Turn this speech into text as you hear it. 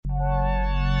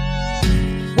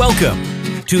Welcome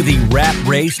to the Rat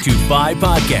Race to 5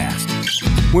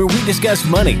 podcast, where we discuss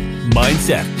money,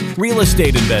 mindset, real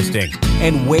estate investing,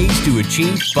 and ways to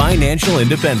achieve financial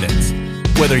independence.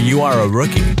 Whether you are a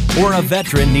rookie or a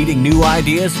veteran needing new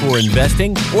ideas for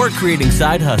investing or creating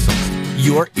side hustles,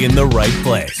 you're in the right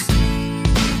place.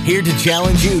 Here to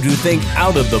challenge you to think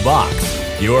out of the box,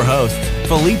 your hosts,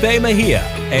 Felipe Mejia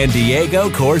and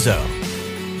Diego Corzo.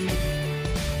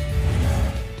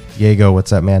 Diego,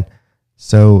 what's up, man?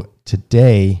 So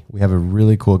today we have a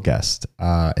really cool guest.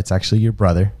 It's actually your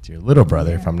brother. It's your little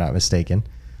brother, if I'm not mistaken.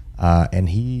 And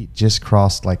he just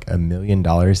crossed like $1 million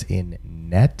in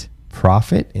net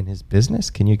profit in his business.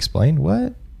 Can you explain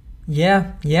what?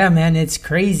 Yeah, man, it's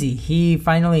crazy. He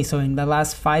finally, so in the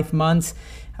last 5 months,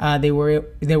 they were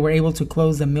able to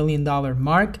close the $1 million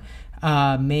mark,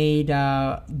 made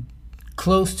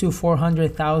close to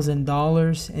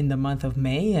 $400,000 in the month of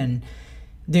May, and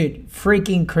dude,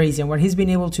 freaking crazy. And what he's been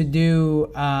able to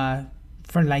do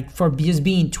for just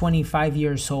being 25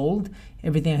 years old,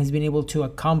 everything he's been able to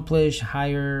accomplish,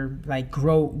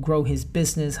 grow his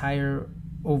business, hire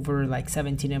over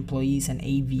 17 employees and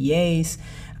AVAs,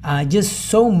 just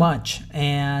so much.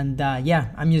 And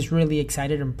I'm just really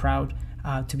excited and proud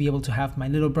to be able to have my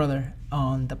little brother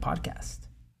on the podcast.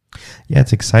 Yeah,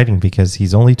 it's exciting because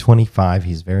he's only 25.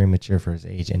 He's very mature for his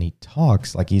age, and he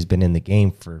talks like he's been in the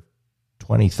game for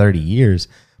 20, 30 years,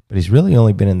 but he's really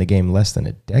only been in the game less than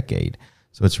a decade.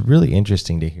 So it's really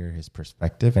interesting to hear his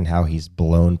perspective and how he's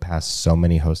blown past so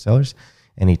many wholesalers.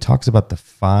 And he talks about the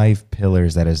 5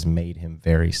 pillars that has made him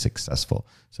very successful.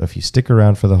 So if you stick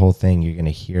around for the whole thing, you're going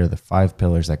to hear the 5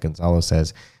 pillars that Gonzalo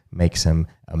says makes him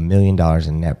 $1 million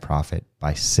in net profit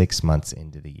by 6 months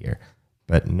into the year.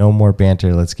 But no more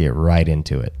banter. Let's get right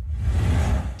into it.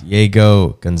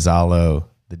 Diego, Gonzalo,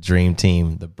 the dream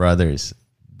team, the brothers.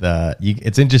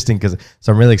 It's interesting because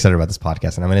I'm really excited about this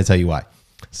podcast, and I'm going to tell you why.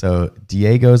 So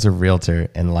Diego's a realtor,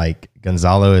 and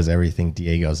Gonzalo is everything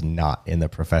Diego's not in the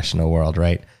professional world,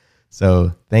 right?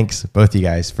 So thanks both you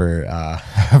guys for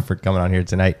coming on here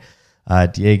tonight.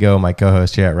 Diego, my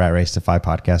co-host here at Rat Race to 5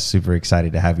 podcast, super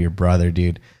excited to have your brother,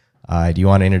 dude. Do you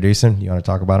want to introduce him? You want to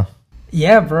talk about him?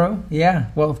 Yeah, bro.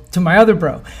 Yeah. Well, to my other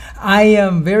bro, I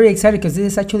am very excited because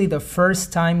this is actually the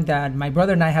first time that my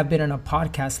brother and I have been on a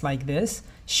podcast like this,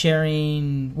 he's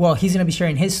going to be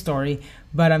sharing his story,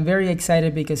 but I'm very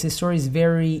excited because his story is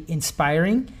very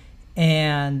inspiring.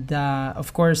 And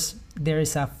of course, there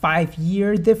is a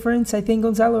 5-year difference, I think,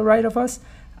 Gonzalo, right, of us.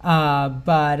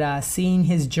 But seeing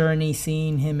his journey,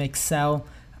 seeing him excel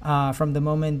from the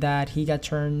moment that he got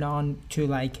turned on to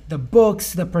the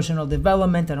books, the personal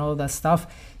development and all that stuff,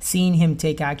 seeing him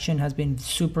take action has been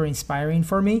super inspiring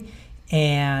for me.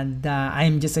 And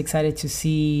I'm just excited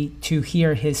to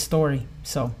hear his story.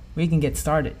 So we can get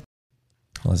started.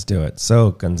 Let's do it.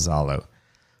 So Gonzalo,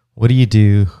 what do you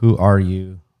do? Who are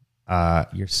you?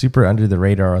 You're super under the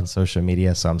radar on social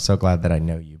media, so I'm so glad that I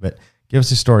know you. But give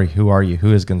us a story. Who are you?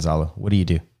 Who is Gonzalo? What do you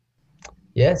do?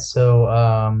 Yeah, so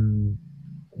I'm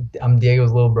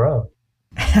Diego's little bro.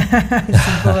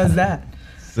 Simple as that.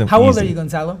 How old are you,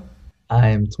 Gonzalo? I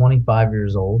am 25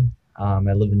 years old. I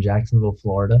live in Jacksonville,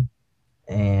 Florida,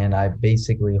 and I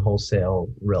basically wholesale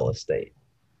real estate.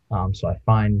 So I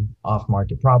find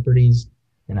off-market properties,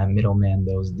 and I middleman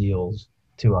those deals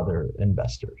to other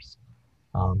investors.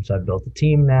 So I've built a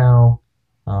team now.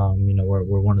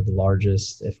 We're one of the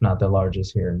largest, if not the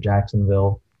largest, here in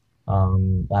Jacksonville.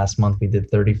 Last month we did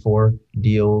 34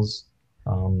 deals.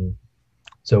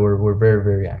 So we're very,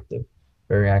 very active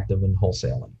in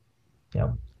wholesaling.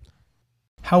 Yeah.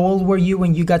 How old were you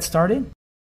when you got started?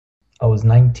 I was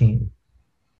 19.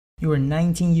 You were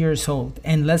 19 years old.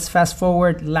 And let's fast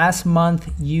forward. Last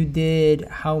month you did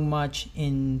how much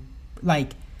in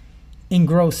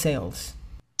gross sales?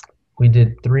 We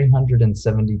did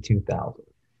 372,000.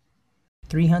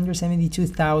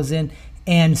 372,000.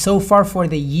 And so far for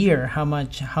the year, how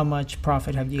much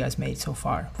profit have you guys made so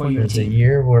far for your team? The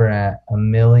year we're at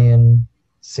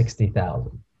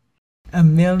 $1,060,000.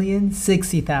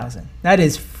 $1,060,000. That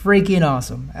is freaking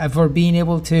awesome. For being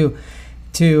able to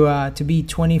be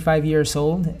 25 years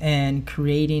old and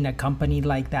creating a company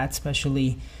like that,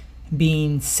 especially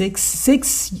being six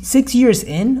years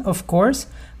in, of course,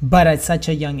 but at such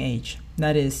a young age.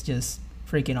 That is just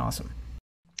freaking awesome.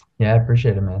 Yeah, I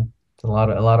appreciate it, man. It's a lot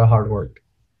of hard work.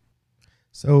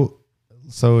 So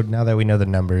now that we know the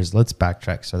numbers, let's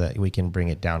backtrack so that we can bring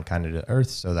it down kind of to earth,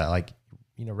 so that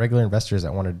regular investors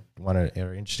that want to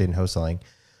are interested in wholesaling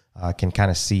can kind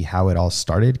of see how it all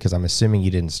started. Because I'm assuming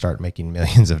you didn't start making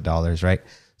millions of dollars, right?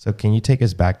 So can you take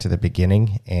us back to the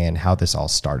beginning and how this all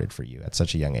started for you at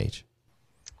such a young age?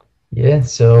 Yeah,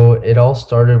 so it all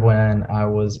started when I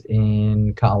was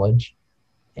in college,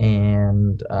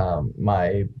 and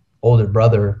my older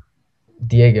brother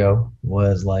Diego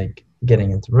was like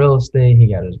getting into real estate. He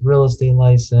got his real estate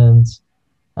license.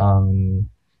 Um,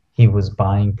 he was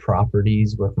buying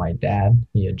properties with my dad.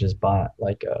 He had just bought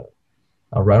like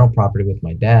a rental property with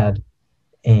my dad.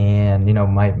 And,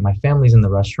 my family's in the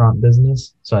restaurant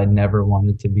business. So I never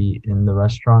wanted to be in the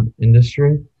restaurant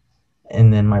industry.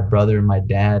 And then my brother and my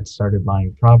dad started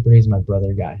buying properties. My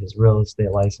brother got his real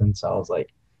estate license. I was like,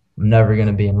 I'm never going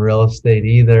to be in real estate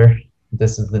either.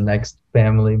 This is the next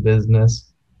family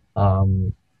business.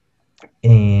 Um,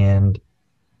 and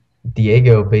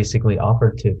Diego basically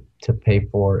offered to pay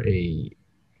for me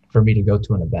to go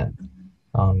to an event.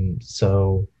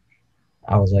 So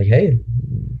I was like, hey,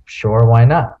 sure, why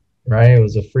not? Right? It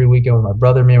was a free weekend with my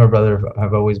brother. Me and my brother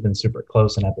have always been super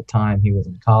close, and at the time he was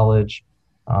in college,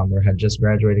 or had just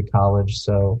graduated college.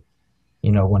 So,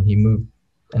 when he moved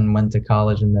and went to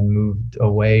college and then moved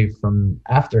away from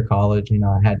after college,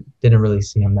 I didn't really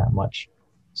see him that much.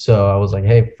 So I was like,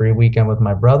 hey, free weekend with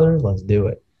my brother, let's do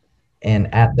it.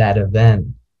 And at that event,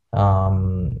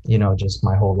 just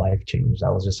my whole life changed. I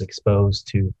was just exposed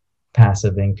to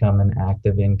passive income and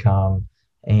active income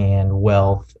and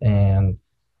wealth, and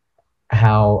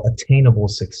how attainable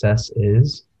success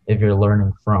is if you're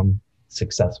learning from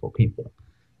successful people.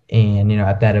 And,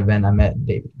 at that event, I met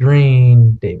David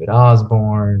Green, David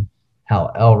Osborne, Hal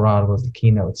Elrod was the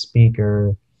keynote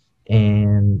speaker.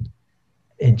 And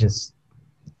it just,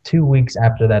 2 weeks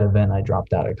after that event, I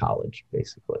dropped out of college,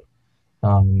 basically.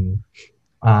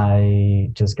 I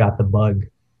just got the bug,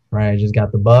 right? I just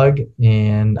got the bug,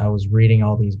 and I was reading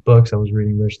all these books. I was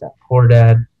reading Rich Dad Poor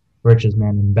Dad, Richest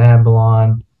Man in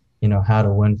Babylon, How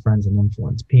to Win Friends and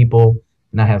Influence People.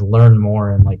 And I had learned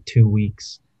more in like 2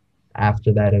 weeks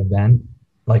after that event,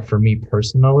 like for me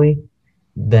personally,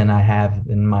 than I have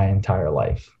in my entire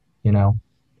life,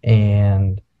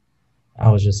 And I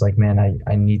was just like, man,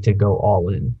 I need to go all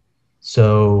in.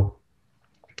 So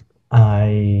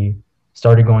I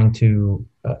started going to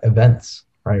events,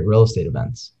 right? Real estate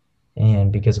events.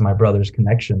 And because of my brother's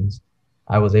connections,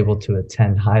 I was able to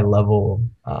attend high level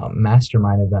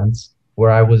mastermind events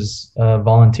where I was a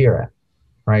volunteer at,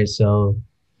 right? So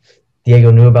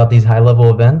Diego knew about these high level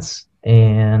events,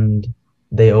 and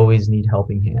they always need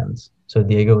helping hands. So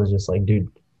Diego was just like, dude,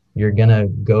 you're going to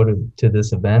go to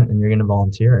this event and you're going to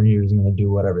volunteer, and you're just going to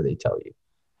do whatever they tell you.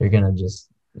 You're going to just,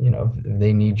 if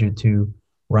they need you to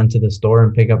run to the store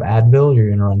and pick up Advil, you're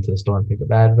going to run to the store and pick up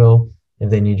Advil.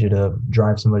 If they need you to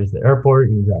drive somebody to the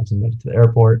airport, you drive somebody to the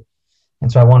airport.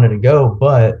 And so I wanted to go,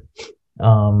 but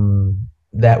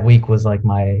that week was like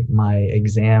my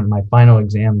final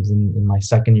exams in my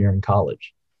second year in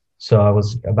college. So I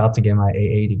was about to get my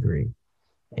AA degree,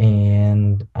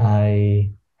 and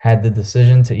I had the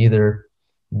decision to either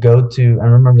I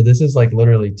remember this is like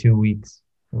literally 2 weeks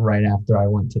right after I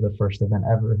went to the first event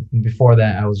ever. And before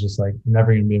that, I was just like, I'm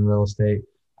never going to be in real estate.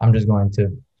 I'm just going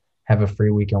to have a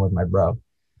free weekend with my bro.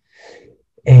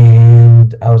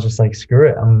 And I was just like, screw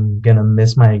it. I'm going to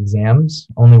miss my exams.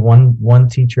 Only one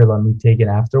teacher let me take it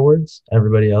afterwards.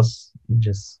 Everybody else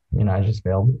just, I just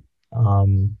failed.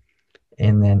 And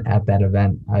then at that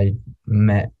event, I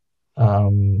met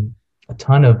a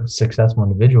ton of successful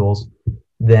individuals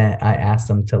that I asked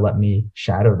them to let me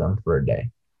shadow them for a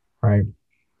day, right?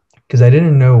 Because I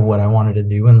didn't know what I wanted to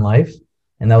do in life.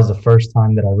 And that was the first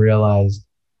time that I realized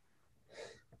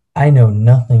I know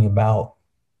nothing about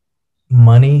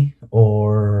money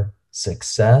or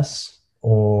success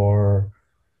or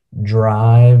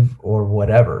drive or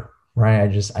whatever,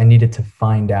 right? I needed to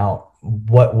find out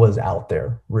what was out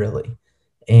there really.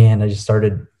 And I just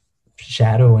started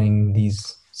shadowing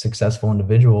these successful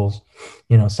individuals.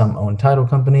 Some own title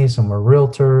companies, some were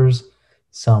realtors,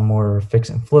 some were fix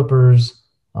and flippers.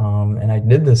 And I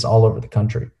did this all over the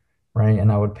country, right? And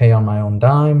I would pay on my own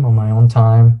dime, on my own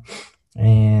time.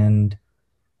 And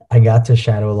I got to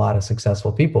shadow a lot of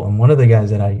successful people. And one of the guys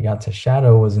that I got to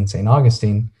shadow was in St.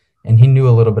 Augustine, and he knew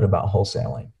a little bit about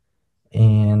wholesaling.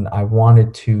 And I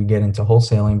wanted to get into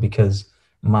wholesaling because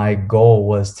my goal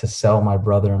was to sell my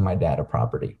brother and my dad a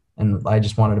property. And I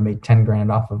just wanted to make 10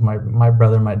 grand off of my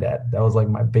brother and my dad. That was like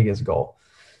my biggest goal.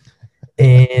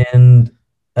 And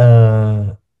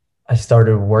I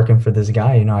started working for this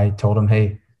guy. I told him,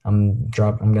 hey, I'm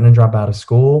going to drop out of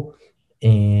school,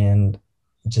 and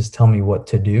just tell me what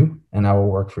to do, and I will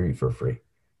work for you for free,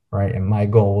 right? And my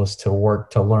goal was to work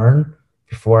to learn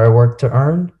before I worked to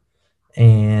earn,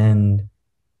 and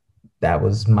that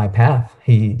was my path.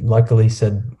 He luckily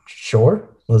said, sure,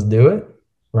 let's do it,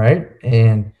 right?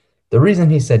 And the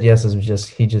reason he said yes is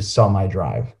he just saw my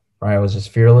drive, right? I was just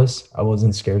fearless. I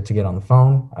wasn't scared to get on the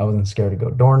phone. I wasn't scared to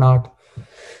go door knock.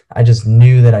 I just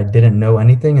knew that I didn't know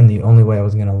anything, and the only way I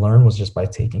was going to learn was just by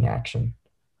taking action.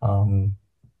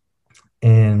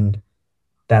 And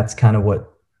that's kind of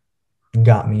what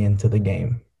got me into the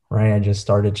game, right? I just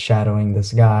started shadowing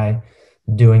this guy,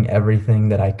 doing everything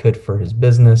that I could for his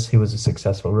business. He was a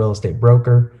successful real estate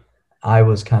broker. I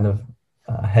was kind of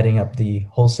heading up the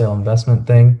wholesale investment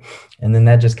thing. And then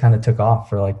that just kind of took off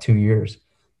for like 2 years.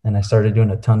 And I started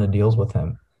doing a ton of deals with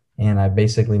him. And I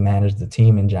basically managed the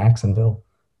team in Jacksonville.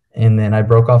 And then I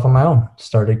broke off on my own,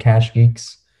 started Cash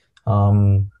Geeks.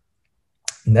 And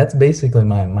that's basically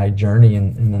my journey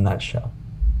in a nutshell.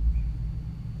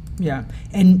 Yeah.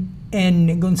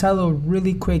 And Gonzalo,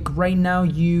 really quick, right now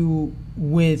you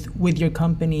with your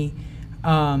company,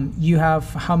 you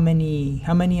have how many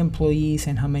employees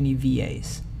and how many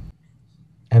VAs?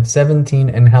 I have 17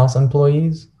 in-house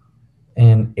employees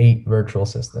and 8 virtual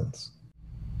assistants.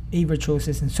 8 virtual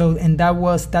assistants. So, and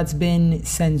that's been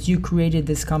since you created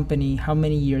this company. How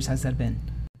many years has that been?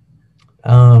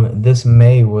 This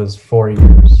May was 4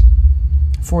 years.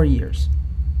 4 years.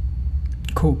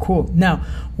 Cool. Now,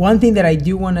 one thing that I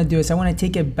do want to do is I want to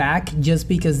take it back, just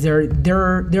because there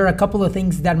are a couple of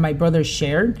things that my brother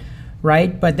shared,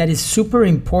 right? But that is super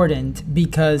important,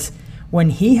 because when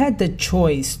he had the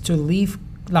choice to leave,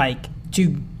 like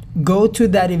to go to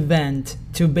that event,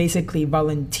 to basically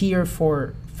volunteer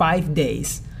for 5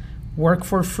 days, work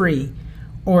for free,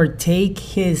 or take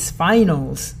his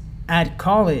finals at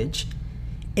college,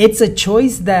 it's a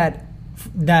choice that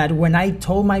when I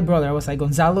told my brother, I was like,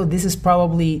 Gonzalo, this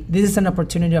is an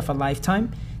opportunity of a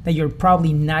lifetime that you're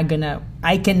probably not gonna,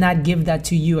 I cannot give that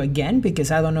to you again,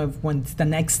 because I don't know if when's the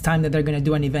next time that they're gonna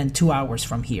do an event 2 hours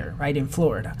from here, right, in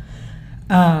Florida.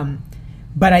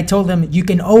 But I told him, you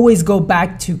can always go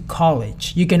back to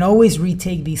college. You can always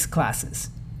retake these classes.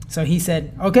 So he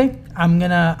said, okay, I'm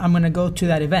gonna go to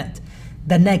that event.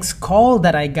 The next call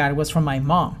that I got was from my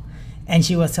mom. And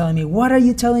she was telling me, what are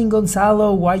you telling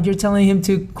Gonzalo? Why you're telling him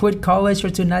to quit college or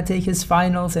to not take his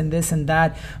finals and this and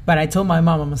that? But I told my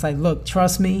mom, I was like, look,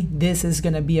 trust me, this is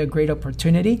going to be a great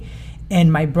opportunity.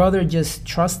 And my brother just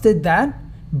trusted that.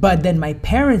 But then my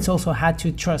parents also had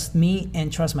to trust me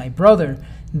and trust my brother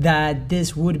that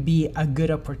this would be a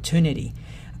good opportunity.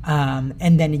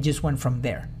 And then it just went from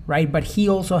there, right? But he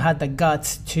also had the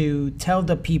guts to tell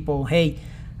the people, hey,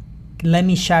 let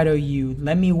me shadow you,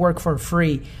 let me work for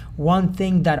free. One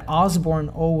thing that Osborne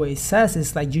always says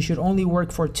is like, you should only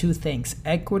work for 2 things,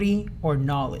 equity or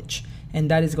knowledge. And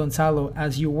that is, Gonzalo,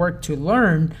 as you work to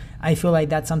learn, I feel like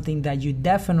that's something that you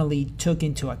definitely took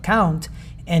into account.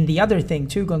 And the other thing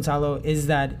too, Gonzalo, is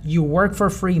that you work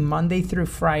for free Monday through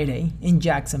Friday in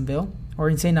Jacksonville or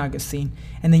in St. Augustine,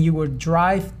 and then you would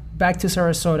drive back to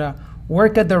Sarasota,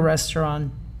 work at the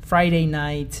restaurant Friday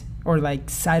night or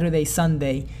like Saturday,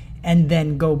 Sunday, and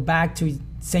then go back to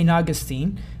St.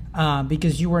 Augustine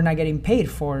because you were not getting paid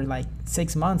for like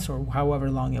 6 months or however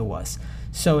long it was.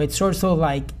 So it's sort of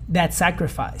like that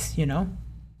sacrifice, you know?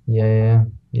 Yeah.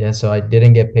 So I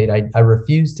didn't get paid. I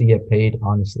refused to get paid,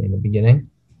 honestly, in the beginning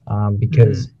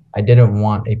because I didn't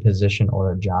want a position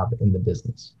or a job in the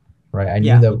business, right? I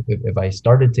knew that if I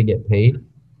started to get paid,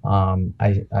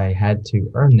 I had to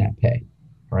earn that pay,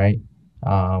 right?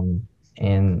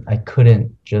 And I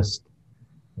couldn't just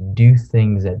do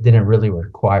things that didn't really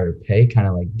require pay, kind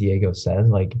of like Diego says.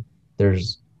 Like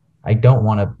I don't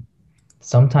want to,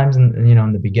 sometimes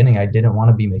in the beginning, I didn't want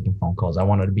to be making phone calls. I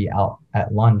wanted to be out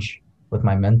at lunch with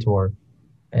my mentor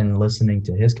and listening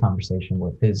to his conversation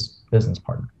with his business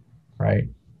partner, right?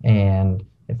 And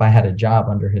if I had a job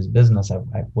under his business,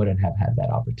 I wouldn't have had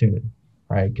that opportunity,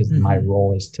 right? Because my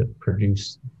role is to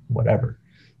produce whatever.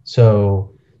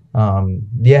 So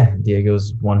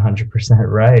Diego's 100%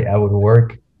 right. I would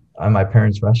work at my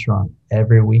parents' restaurant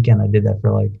every weekend. I did that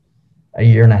for like a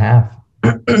year and a half.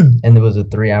 And it was a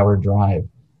 3-hour drive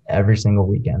every single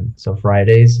weekend. So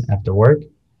Fridays after work,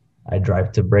 I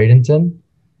drive to Bradenton.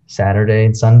 Saturday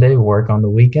and Sunday, work on the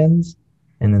weekends.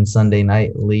 And then Sunday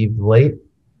night, leave late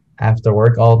after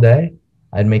work all day.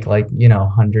 I'd make like,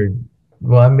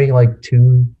 I'd make like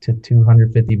 $200 to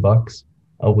 $250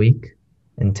 a week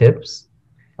in tips.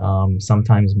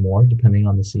 Sometimes more depending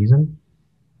on the season.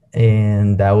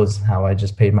 And that was how I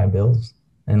just paid my bills.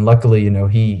 And luckily,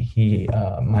 he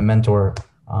my mentor,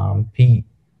 Pete,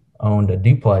 owned a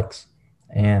duplex,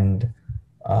 and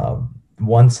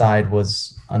one side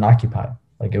was unoccupied.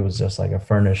 Like it was just like a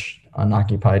furnished,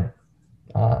 unoccupied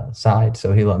side.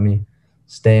 So he let me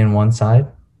stay in one side,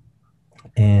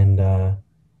 and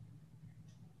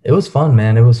it was fun,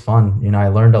 man. It was fun. I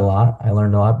learned a lot.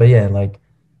 But yeah, like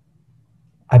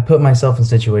I put myself in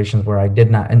situations where I did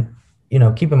not, and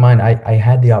keep in mind, I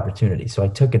had the opportunity, so I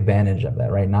took advantage of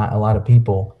that, right? Not a lot of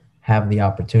people have the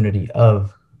opportunity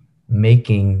of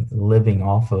making living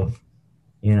off of,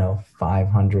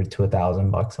 500 to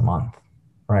 $1,000 a month,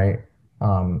 right?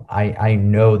 I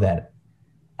know that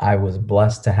I was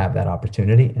blessed to have that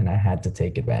opportunity, and I had to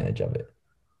take advantage of it.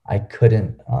 I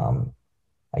couldn't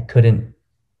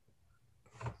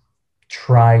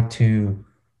try to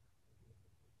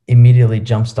immediately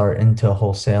jumpstart into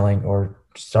wholesaling or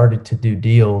started to do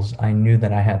deals. I knew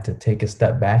that I had to take a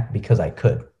step back because I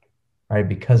could, right?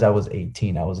 Because I was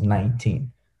 18, I was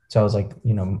 19. So I was like,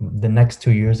 the next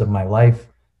 2 years of my life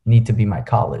need to be my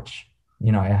college.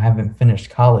 I haven't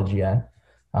finished college yet.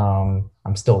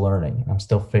 I'm still learning. I'm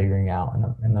still figuring out,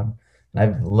 and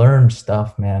I've learned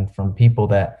stuff, man, from people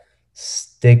that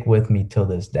stick with me till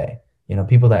this day.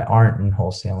 People that aren't in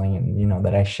wholesaling, and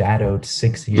that I shadowed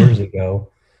 6 years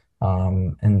ago,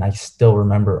 and I still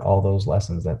remember all those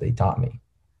lessons that they taught me.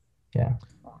 Yeah.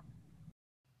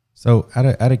 So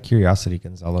out of curiosity,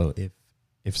 Gonzalo,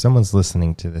 if someone's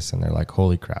listening to this and they're like,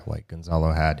 holy crap, like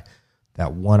Gonzalo had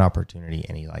that one opportunity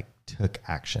and he like took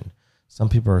action. Some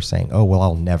people are saying, oh, well,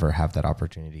 I'll never have that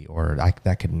opportunity, or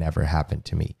that could never happen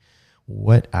to me.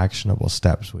 What actionable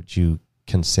steps would you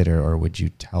consider, or would you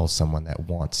tell someone that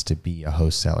wants to be a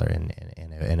wholesaler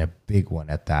and a big one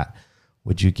at that?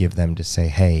 Would you give them to say,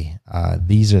 hey,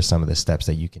 these are some of the steps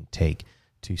that you can take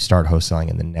to start wholesaling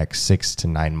in the next 6 to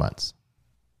 9 months?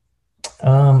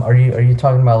 Are you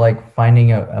talking about like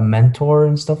finding a mentor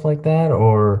and stuff like that,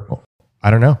 or? I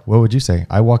don't know. What would you say?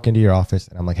 I walk into your office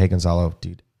and I'm like, hey, Gonzalo,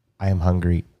 dude, I am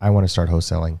hungry. I want to start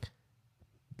wholesaling.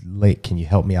 Can you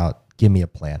help me out? Give me a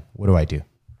plan. What do I do?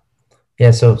 Yeah.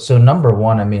 So number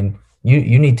one, I mean,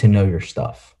 you need to know your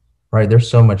stuff, right? There's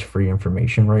so much free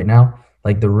information right now.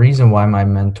 Like, the reason why my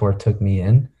mentor took me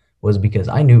in was because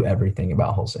I knew everything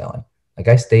about wholesaling. Like,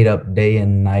 I stayed up day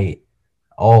and night,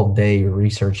 all day,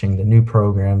 researching the new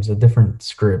programs, the different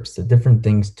scripts, the different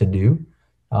things to do.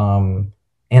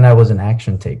 And I was an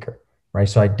action taker, right?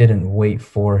 So I didn't wait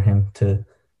for him to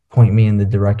point me in the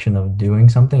direction of doing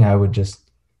something. I would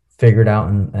just figure it out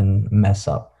and mess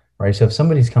up, right? So if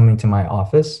somebody's coming to my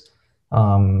office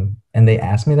and they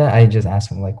ask me that, I just ask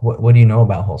them, like, what do you know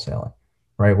about wholesaling,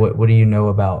 right? What do you know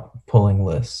about pulling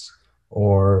lists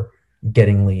or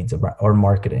getting leads or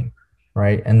marketing,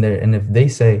 right? And if they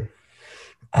say,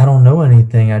 I don't know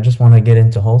anything, I just want to get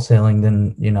into wholesaling,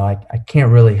 then, I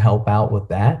can't really help out with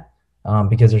that.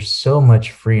 Because there's so much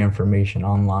free information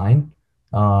online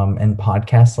and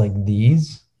podcasts like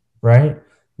these, right,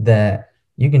 that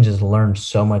you can just learn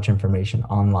so much information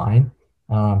online.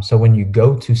 So when you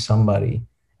go to somebody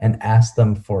and ask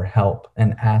them for help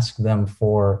and ask them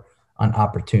for an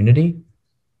opportunity,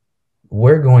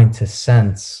 we're going to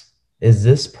sense, is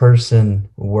this person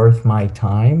worth my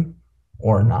time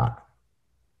or not,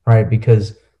 right?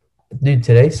 Because, dude,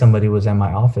 today somebody was at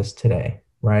my office today,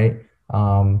 right?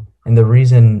 And the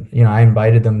reason, I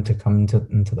invited them to come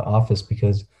into the office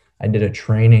because I did a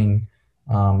training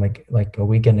like a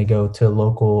weekend ago to a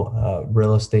local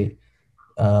real estate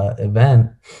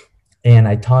event, and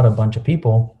I taught a bunch of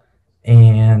people,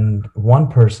 and one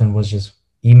person was just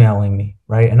emailing me,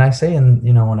 right? And I say,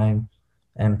 when I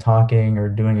am talking or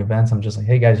doing events, I'm just like,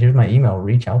 hey guys, here's my email,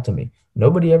 reach out to me.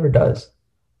 Nobody ever does,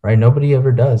 right? Nobody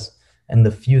ever does. And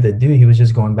the few that do, he was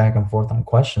just going back and forth on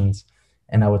questions.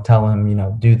 And I would tell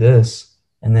him, do this.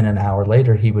 And then an hour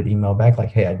later, he would email back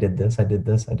like, hey, I did this, I did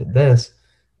this, I did this.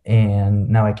 And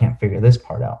now I can't figure this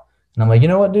part out. And I'm like, you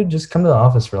know what, dude, just come to the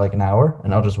office for like an hour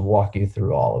and I'll just walk you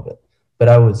through all of it. But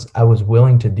I was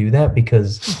willing to do that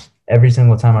because every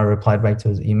single time I replied back to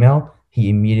his email, he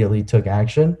immediately took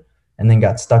action and then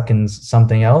got stuck in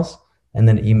something else and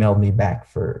then emailed me back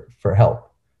for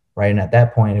help, right? And at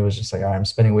that point, it was just like, all right, I'm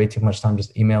spending way too much time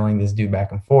just emailing this dude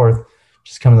back and forth.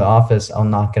 Just come to the office, I'll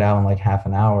knock it out in like half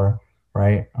an hour,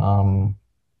 right?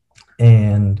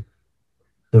 And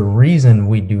the reason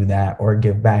we do that or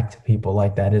give back to people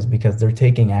like that is because they're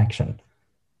taking action.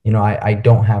 I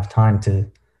don't have time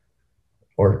to,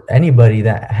 or anybody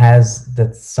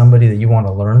that's somebody that you want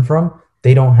to learn from,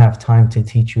 they don't have time to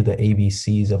teach you the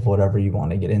ABCs of whatever you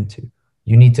want to get into.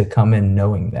 You need to come in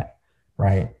knowing that,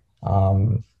 right?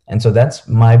 And so that's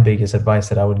my biggest advice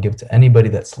that I would give to anybody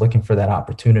that's looking for that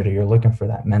opportunity or looking for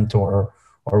that mentor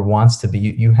or wants to be.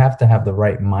 You have to have the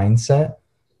right mindset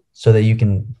so that you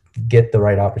can get the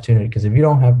right opportunity. Because if you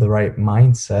don't have the right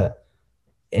mindset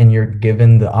and you're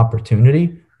given the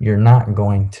opportunity, you're not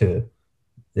going to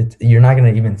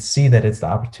even see that it's the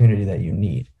opportunity that you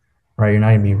need, right? You're not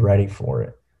going to be ready for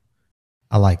it.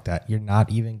 I like that. You're not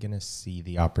even going to see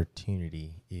the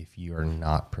opportunity if you are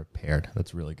not prepared.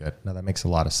 That's really good. Now, that makes a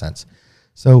lot of sense.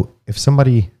 So if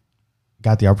somebody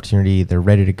got the opportunity, they're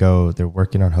ready to go, they're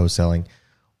working on wholesaling,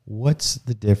 what's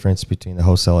the difference between the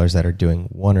wholesalers that are doing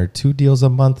 1 or 2 deals a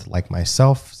month, like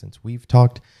myself, since we've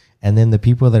talked, and then the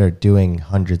people that are doing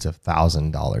hundreds of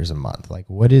 $1,000s a month? Like,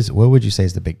 what would you say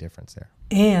is the big difference there?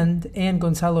 And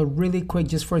Gonzalo, really quick,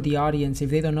 just for the audience, if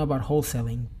they don't know about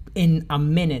wholesaling, in a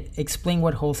minute, explain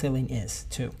what wholesaling is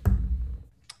too.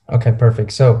 Okay,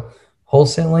 perfect. So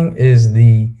wholesaling is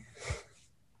the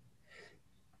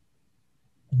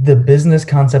business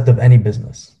concept of any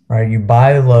business, right? You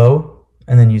buy low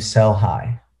and then you sell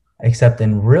high. Except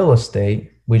in real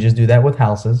estate, we just do that with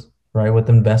houses, right? With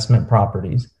investment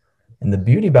properties. And the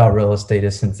beauty about real estate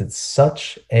is, since it's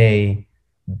such a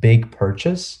big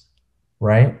purchase,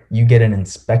 right? You get an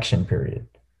inspection period.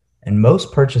 And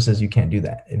most purchases, you can't do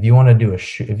that. If you want to do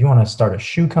if you want to start a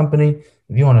shoe company,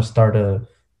 if you want to start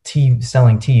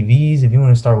selling TVs, if you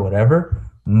want to start whatever,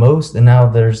 and now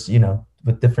there's,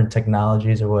 with different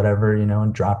technologies or whatever,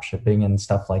 and drop shipping and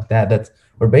stuff like that,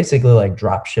 we're basically like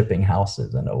drop shipping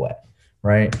houses in a way,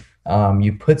 right?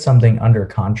 You put something under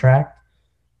contract,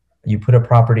 you put a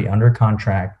property under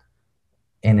contract,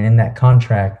 and in that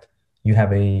contract, you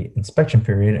have a inspection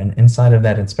period, and inside of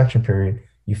that inspection period,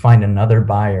 you find another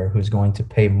buyer who's going to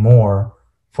pay more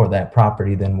for that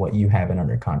property than what you have it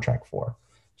under contract for.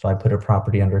 So I put a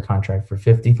property under contract for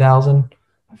 $50,000.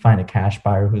 I find a cash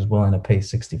buyer who's willing to pay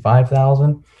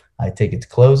 $65,000. I take it to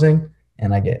closing,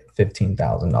 and I get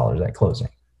 $15,000 at closing.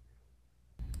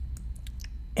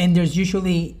 And there's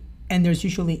usually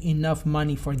enough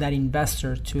money for that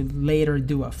investor to later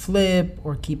do a flip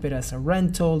or keep it as a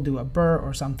rental, do a BRRRR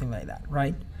or something like that,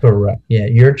 right? Correct. Yeah,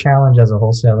 your challenge as a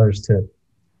wholesaler is to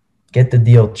get the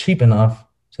deal cheap enough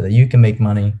so that you can make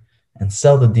money, and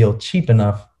sell the deal cheap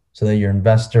enough so that your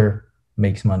investor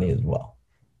makes money as well.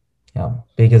 Yeah,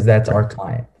 because that's our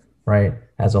client, right?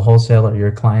 As a wholesaler,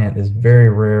 your client is very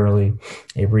rarely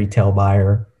a retail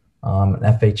buyer.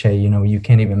 FHA, you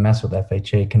can't even mess with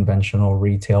FHA, conventional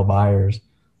retail buyers.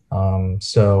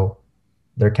 So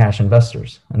they're cash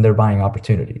investors, and they're buying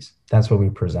opportunities. That's what we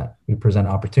present. We present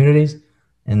opportunities,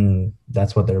 and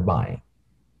that's what they're buying.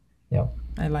 Yep.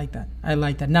 I like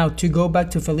that. Now, to go back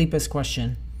to Felipe's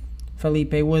question,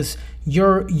 Felipe, was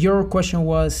your question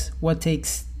was what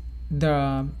takes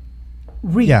the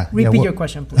repeat your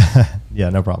question, please. Yeah,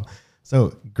 no problem.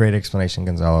 So great explanation,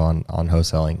 Gonzalo, on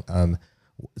wholesaling.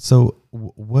 So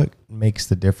what makes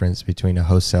the difference between a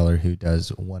wholesaler who does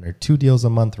 1 or 2 deals a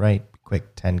month, right?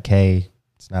 Quick 10K,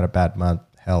 it's not a bad month.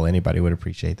 Hell, anybody would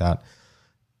appreciate that.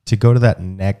 To go to that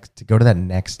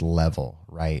next level,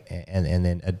 right? And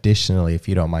then additionally, if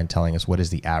you don't mind telling us, what is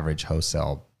the average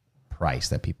wholesale price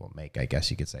that people make, I guess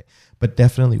you could say. But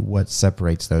definitely what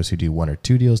separates those who do 1 or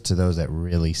 2 deals to those that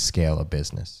really scale a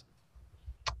business.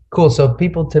 Cool. So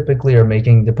people typically are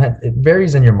making, it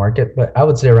varies in your market, but I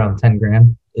would say around 10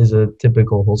 grand is a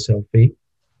typical wholesale fee.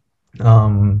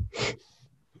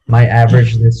 My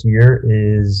average this year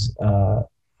is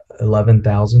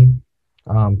 11,000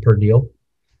 per deal.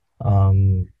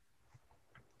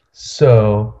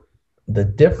 So the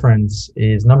difference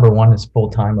is, number one, is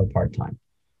full-time or part-time,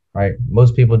 right?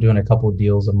 Most people doing a couple of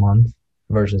deals a month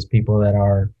versus people that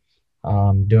are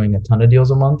doing a ton of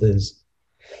deals a month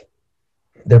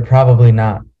they're probably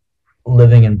not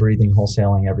living and breathing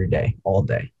wholesaling every day, all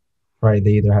day, right?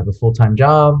 They either have a full-time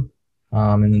job,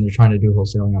 and then they're trying to do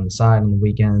wholesaling on the side on the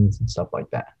weekends and stuff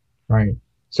like that, right?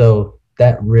 So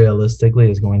that realistically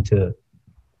is going to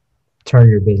turn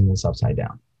your business upside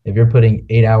down. If you're putting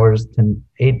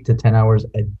 8 to 10 hours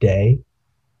a day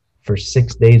for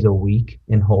 6 days a week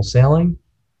in wholesaling,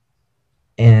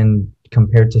 and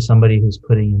compared to somebody who's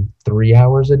putting in 3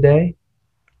 hours a day,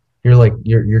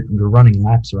 you're running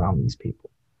laps around these people,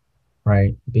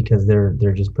 right? Because they're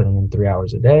just putting in 3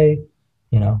 hours a day,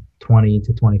 20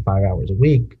 to 25 hours a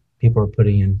week. People are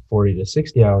putting in 40 to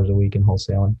 60 hours a week in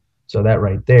wholesaling. So that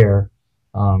right there,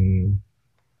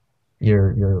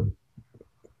 you're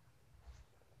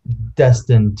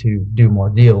destined to do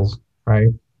more deals, right?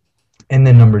 And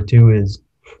then number 2 is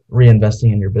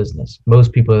reinvesting in your business.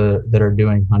 Most people that are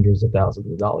doing hundreds of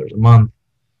thousands of dollars a month,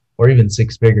 or even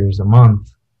 6 figures a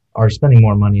month, are spending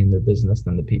more money in their business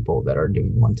than the people that are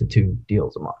doing 1 to 2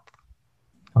 deals a month.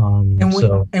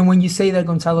 And when you say that,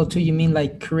 Gonzalo, too, you mean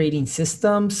like creating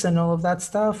systems and all of that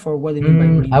stuff, or what do you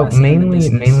mean by reinvesting in the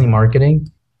business?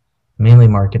 Mainly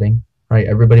marketing, right?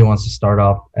 Everybody wants to start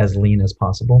off as lean as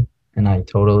possible, and I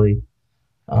totally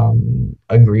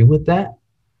agree with that.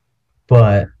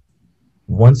 But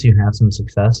once you have some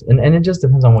success, and it just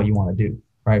depends on what you want to do,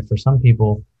 right? For some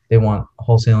people, they want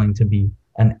wholesaling to be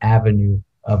an avenue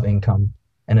of income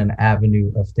and an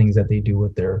avenue of things that they do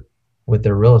with their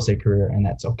real estate career, and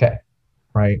that's okay,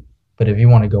 right? But if you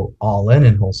want to go all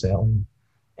in wholesaling,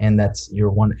 and that's your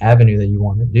one avenue that you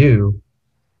want to do,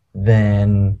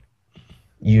 then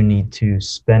you need to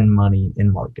spend money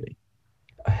in marketing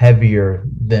heavier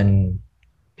than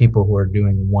people who are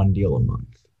doing one deal a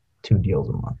month, two deals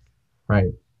a month,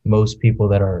 right? Most people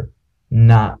that are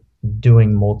not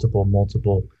doing multiple,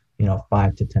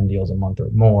 5 to 10 deals a month or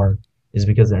more is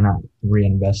because they're not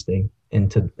reinvesting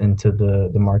into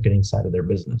the marketing side of their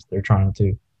business. They're trying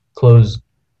to close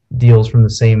deals from the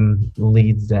same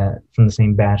leads from the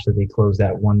same batch that they closed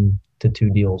that 1 to 2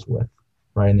 deals with,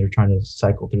 right? And they're trying to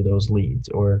cycle through those leads,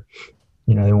 or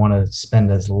they want to spend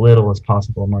as little as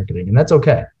possible in marketing, and that's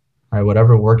okay. All right,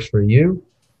 whatever works for you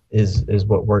is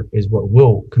what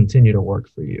will continue to work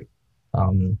for you.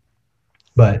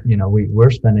 But we're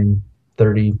spending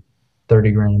 30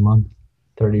 grand a month,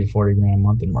 30 to 40 grand a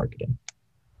month in marketing,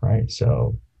 right?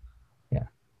 So, yeah.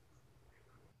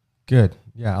 Good.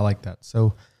 Yeah, I like that.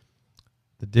 So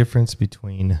the difference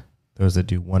between those that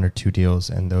do 1 or 2 deals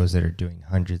and those that are doing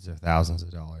hundreds of thousands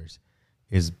of dollars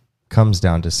comes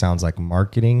down to, sounds like,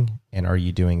 marketing. And are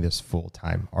you doing this full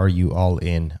time? Are you all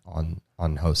in on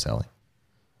wholesaling?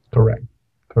 Correct.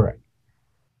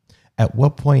 At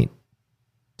what point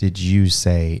did you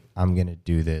say, I'm going to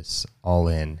do this all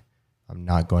in? I'm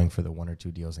not going for the 1 or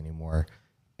 2 deals anymore.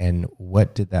 And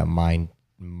what did that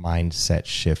mindset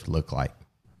shift look like?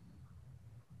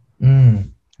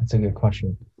 That's a good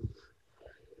question.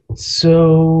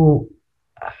 So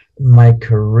my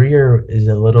career is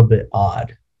a little bit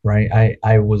odd, right?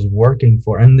 I was working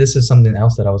for, and this is something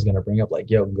else that I was going to bring up, like,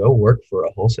 go work for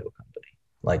a wholesale company.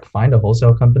 Like, find a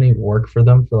wholesale company, work for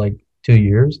them for like 2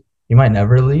 years. You might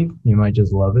never leave. You might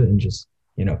just love it and just,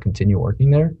 continue working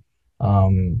there.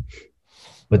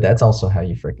 But that's also how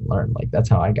you freaking learn. Like, that's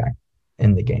how I got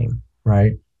in the game,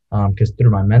 right? Because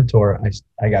through my mentor,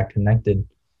 I got connected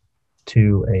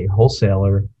to a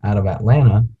wholesaler out of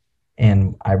Atlanta,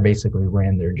 and I basically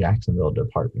ran their Jacksonville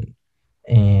department.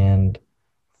 And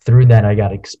through that, I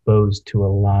got exposed to a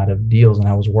lot of deals, and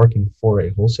I was working for a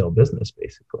wholesale business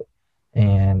basically.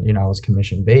 And, I was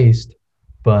commission based,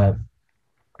 but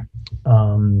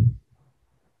I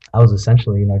was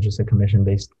essentially, just a commission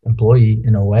based employee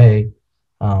in a way,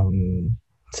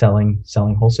 selling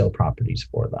wholesale properties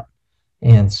for them.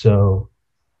 And so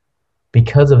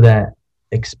because of that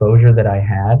exposure that I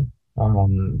had,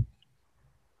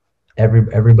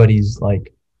 everybody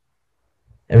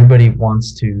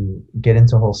wants to get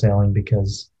into wholesaling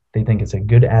because they think it's a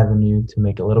good avenue to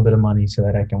make a little bit of money so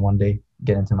that I can one day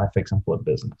get into my fix and flip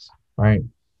business, right?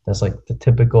 That's like the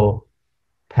typical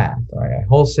path. All right, I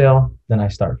wholesale, then I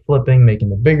start flipping, making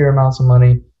the bigger amounts of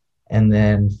money. And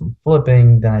then from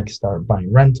flipping, then I can start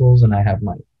buying rentals and I have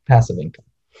my passive income.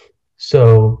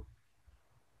 So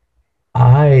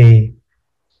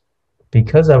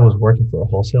because I was working for a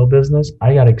wholesale business,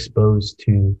 I got exposed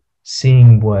to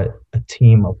seeing what a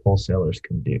team of wholesalers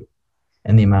can do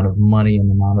and the amount of money and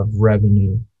the amount of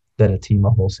revenue that a team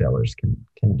of wholesalers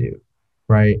can do,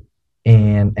 right?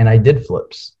 And I did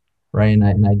flips, right?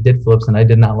 And I did flips and I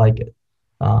did not like it.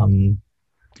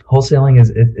 Wholesaling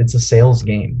it's a sales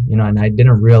game, and I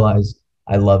didn't realize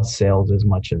I loved sales as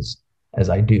much as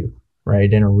I do, right? I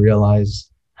didn't realize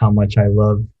how much I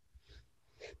love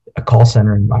a call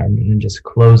center environment and just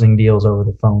closing deals over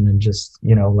the phone and just,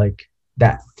 like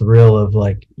that thrill of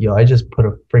like, I just put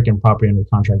a freaking property under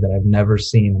contract that I've never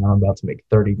seen and I'm about to make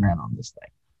 30 grand on this thing,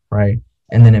 right?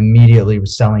 And then immediately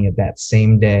selling it that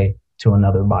same day to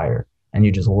another buyer and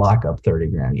you just lock up 30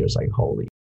 grand. You're just like, holy,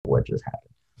 what just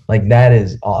happened? Like, that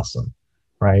is awesome,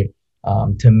 right?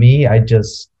 To me, I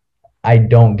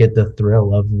don't get the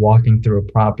thrill of walking through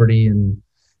a property and,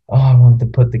 I want to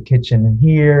put the kitchen in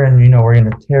here and, we're going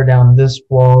to tear down this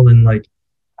wall. And like,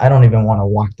 I don't even want to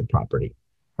walk the property,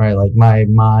 right? Like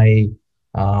my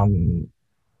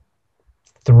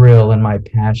thrill and my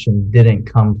passion didn't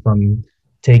come from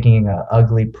taking an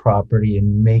ugly property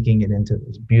and making it into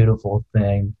this beautiful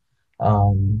thing.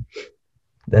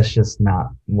 That's just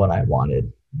not what I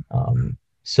wanted.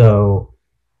 So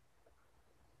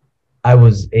I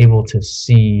was able to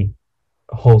see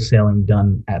wholesaling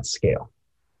done at scale.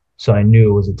 So I knew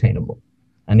it was attainable.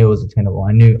 I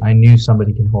knew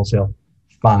somebody can wholesale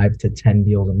 5 to 10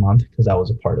 deals a month because I was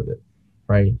a part of it,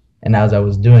 right? And as I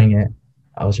was doing it,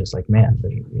 I was just like, man,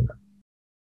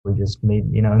 we just made,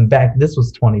 and this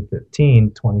was 2015,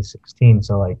 2016.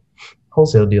 So like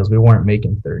wholesale deals, we weren't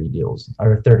making 30 deals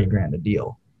or 30 grand a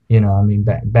deal.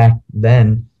 Back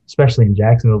then, especially in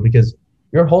Jacksonville, because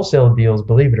your wholesale deals,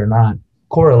 believe it or not,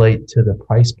 correlate to the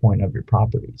price point of your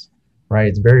properties, right?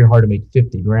 It's very hard to make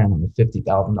 50 grand on a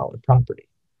 $50,000 property,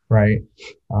 right?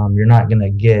 You're not going to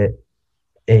get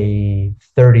a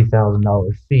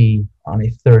 $30,000 fee on a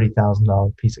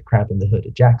 $30,000 piece of crap in the hood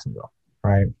of Jacksonville,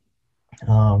 right?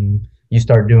 You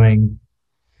start doing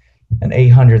an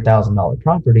 $800,000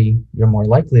 property, you're more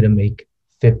likely to make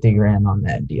 50 grand on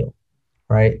that deal,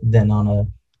 right? Than on a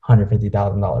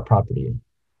 $150,000 property.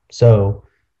 So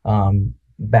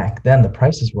back then the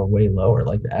prices were way lower.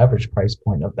 Like the average price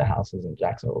point of the houses in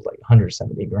Jacksonville was like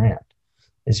 170 grand.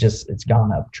 It's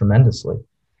gone up tremendously.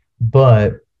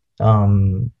 But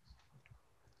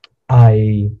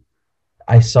I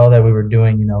saw that we were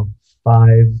doing,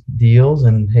 5 deals,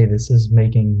 and hey, this is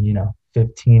making,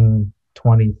 15,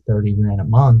 20, 30 grand a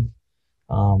month,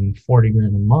 40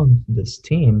 grand a month, this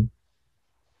team.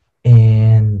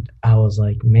 And I was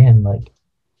like, man, like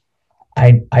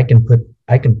I can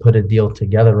put a deal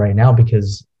together right now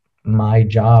because my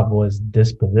job was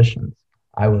dispositions.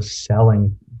 I was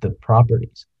selling the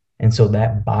properties. And so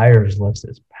that buyer's list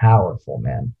is powerful,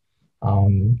 man.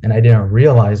 And I didn't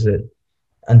realize it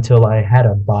until I had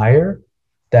a buyer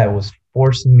that was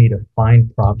forcing me to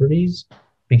find properties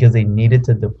because they needed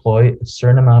to deploy a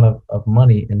certain amount of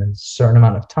money in a certain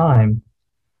amount of time.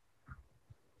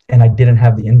 And I didn't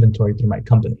have the inventory through my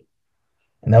company.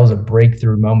 And that was a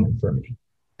breakthrough moment for me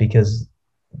because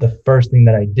the first thing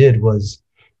that I did was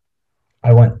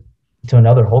I went to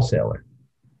another wholesaler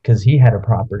because he had a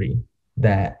property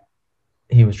that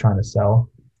he was trying to sell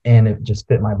and it just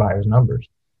fit my buyer's numbers.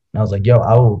 And I was like, yo,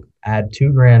 I will add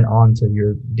 2 grand onto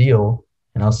your deal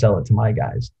and I'll sell it to my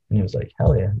guys. And he was like,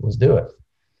 hell yeah, let's do it.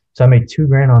 So I made 2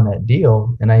 grand on that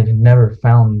deal and I had never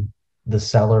found the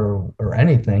seller or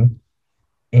anything.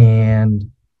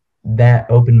 And that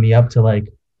opened me up to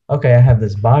like, okay, I have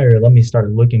this buyer. Let me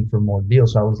start looking for more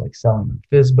deals. So I was like selling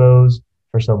FSBOs,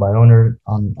 for sale by owner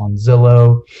on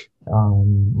Zillow.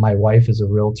 My wife is a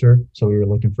realtor, so we were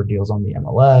looking for deals on the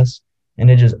MLS, and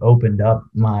it just opened up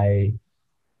my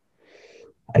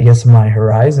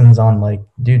horizons on like,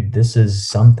 dude, this is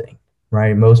something,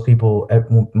 right? Most people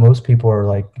are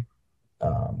like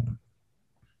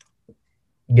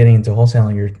getting into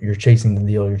wholesaling. You're chasing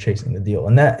the deal,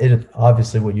 and that is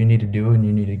obviously what you need to do, and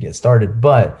you need to get started.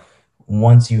 But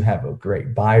once you have a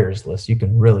great buyers list, you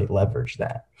can really leverage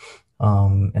that.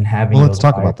 And having let's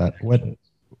talk about that.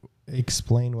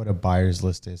 Explain what a buyer's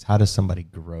list is. How does somebody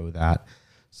grow that?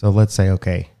 So let's say,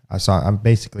 okay, I'm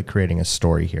basically creating a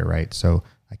story here, right? So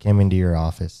I came into your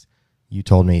office. You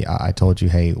told me, I told you,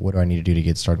 hey, what do I need to do to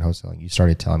get started wholesaling? You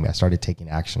started telling me. I started taking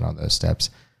action on those steps.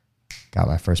 Got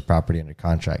my first property under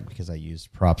contract because I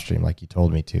used PropStream like you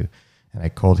told me to. And I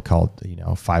cold called,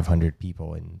 500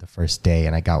 people in the first day,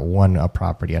 and I got a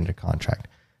property under contract.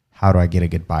 How do I get a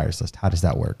good buyer's list? How does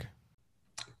that work?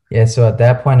 Yeah, so at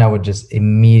that point, I would just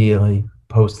immediately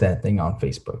post that thing on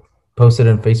Facebook. Post it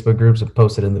in Facebook groups and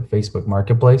post it in the Facebook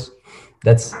marketplace.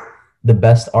 That's the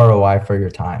best ROI for your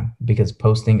time because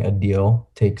posting a deal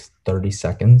takes 30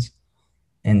 seconds.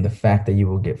 And the fact that you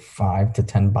will get 5 to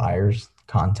 10 buyers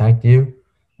contact you,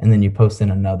 and then you post in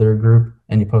another group,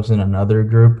 and you post in another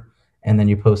group, and then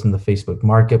you post in the Facebook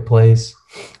marketplace.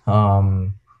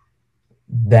 That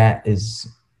is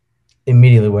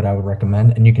immediately what I would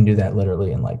recommend. And you can do that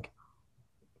literally in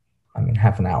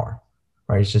half an hour,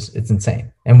 right? It's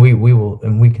insane. And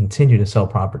we continue to sell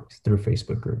properties through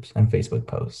Facebook groups and Facebook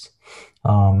posts.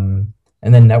 And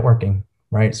then networking,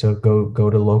 right? So go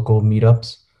to local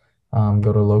meetups,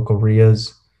 go to local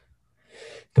RIAs,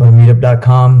 go to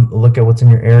meetup.com, look at what's in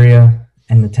your area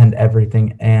and attend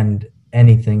everything and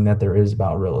anything that there is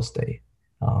about real estate.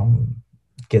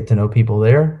 Get to know people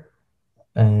there.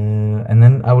 And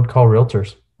then I would call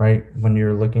realtors, right? When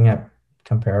you're looking at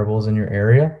comparables in your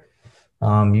area,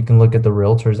 you can look at the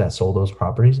realtors that sold those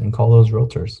properties and call those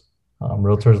realtors.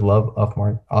 Realtors love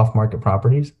off-market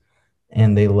properties,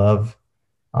 and they love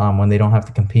when they don't have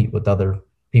to compete with other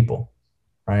people,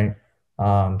 right?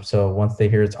 So once they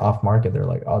hear it's off-market, they're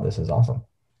like, oh, this is awesome,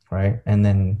 right? And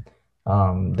then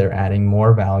they're adding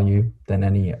more value than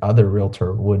any other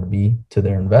realtor would be to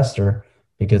their investor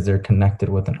because they're connected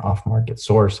with an off-market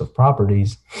source of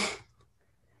properties.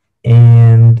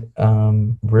 And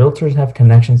realtors have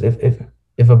connections.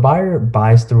 If a buyer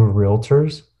buys through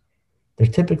realtors, they're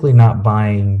typically not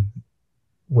buying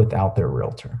without their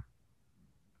realtor,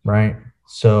 right?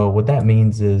 So what that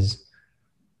means is,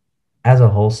 as a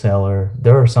wholesaler,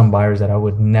 there are some buyers that I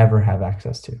would never have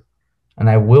access to, and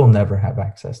I will never have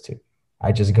access to.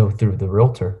 I just go through the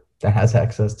realtor that has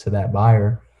access to that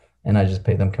buyer, and I just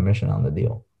pay them commission on the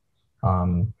deal.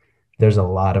 There's a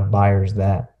lot of buyers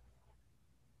that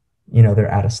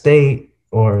they're out of state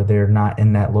or they're not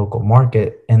in that local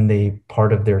market, and they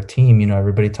part of their team,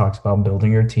 everybody talks about building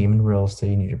your team in real estate.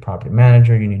 You need your property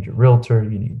manager, you need your realtor,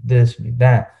 you need this, you need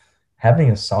that.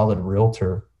 Having a solid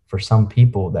realtor for some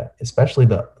people, that especially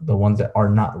the ones that are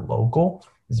not local,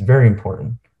 is very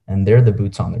important. And they're the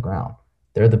boots on the ground.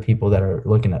 They're the people that are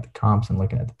looking at the comps and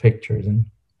looking at the pictures and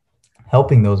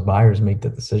helping those buyers make the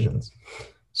decisions.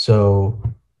 So,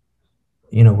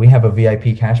 we have a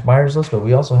VIP cash buyers list, but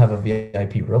we also have a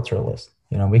VIP realtor list.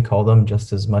 We call them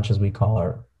just as much as we call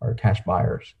our cash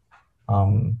buyers.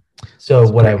 So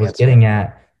what I was getting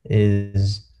at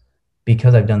is,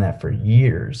 because I've done that for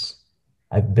years,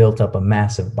 I've built up a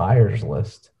massive buyers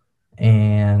list.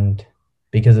 And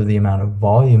because of the amount of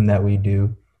volume that we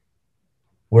do,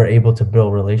 we're able to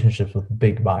build relationships with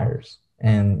big buyers.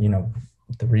 And,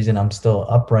 the reason I'm still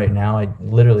up right now, I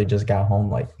literally just got home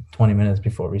like 20 minutes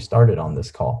before we started on this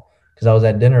call, because I was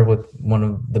at dinner with one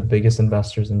of the biggest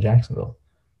investors in Jacksonville,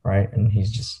 right? And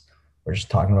we're just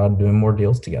talking about doing more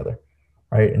deals together,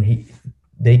 right? And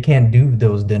they can't do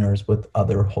those dinners with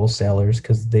other wholesalers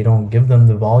because they don't give them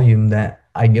the volume that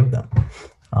I give them.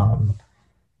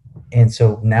 And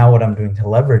so now what I'm doing to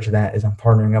leverage that is I'm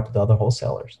partnering up with other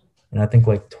wholesalers. And I think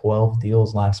like 12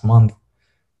 deals last month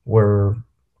were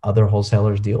other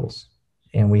wholesalers' deals.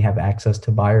 And we have access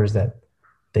to buyers that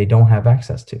they don't have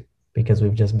access to, because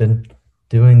we've just been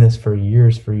doing this for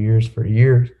years.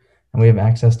 And we have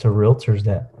access to realtors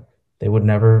that they would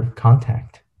never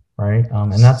contact, right?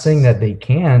 And not saying that they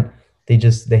can't,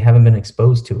 they haven't been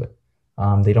exposed to it.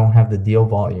 They don't have the deal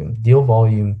volume. Deal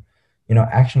volume,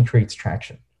 action creates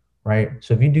traction, right?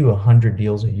 So if you do 100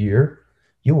 deals a year,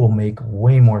 you will make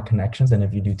way more connections than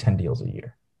if you do 10 deals a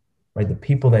year, right? The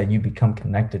people that you become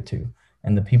connected to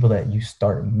and the people that you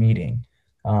start meeting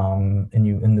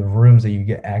in the rooms that you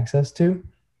get access to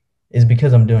is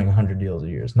because I'm doing 100 deals a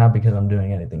year. It's not because I'm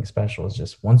doing anything special. It's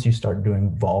just once you start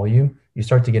doing volume, you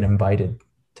start to get invited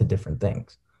to different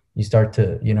things. You start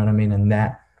to, and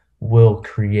that will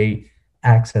create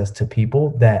access to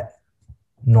people that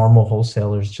normal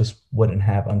wholesalers just wouldn't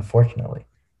have, unfortunately,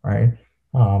 right?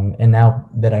 And now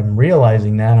that I'm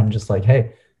realizing that, I'm just like,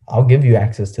 hey, I'll give you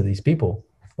access to these people.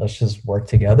 Let's just work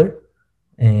together.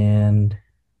 And,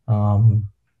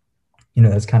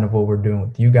 that's kind of what we're doing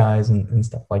with you guys and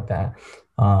stuff like that.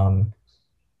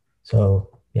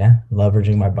 So yeah,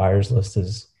 leveraging my buyers list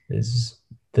is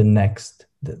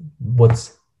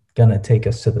what's going to take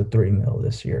us to the 3 mil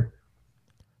this year.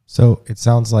 So it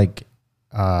sounds like,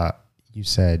 you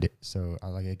said, so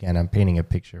like, again, I'm painting a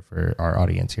picture for our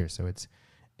audience here. So it's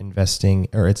investing,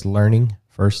 or it's learning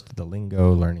first the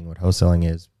lingo, learning what wholesaling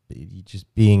is,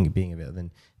 just being available,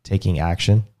 then taking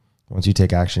action. Once you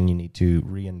take action, you need to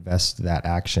reinvest that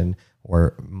action,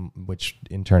 which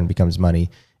in turn becomes money,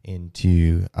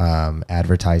 into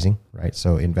advertising, right?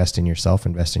 So invest in yourself,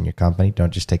 invest in your company.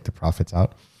 Don't just take the profits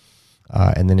out.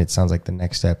 And then it sounds like the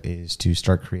next step is to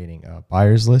start creating a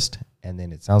buyer's list. And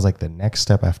then it sounds like the next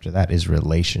step after that is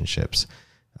relationships.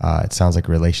 It sounds like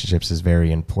relationships is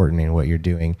very important in what you're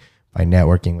doing by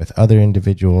networking with other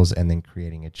individuals and then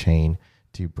creating a chain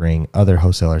to bring other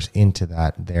wholesalers into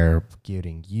that. They're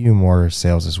getting you more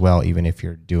sales as well. Even if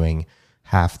you're doing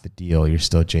half the deal, you're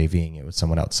still JVing it with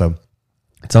someone else. So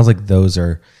it sounds like those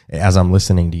are, as I'm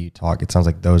listening to you talk, it sounds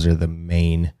like those are the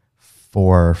main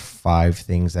 4 or 5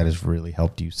 things that has really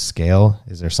helped you scale.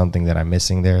 Is there something that I'm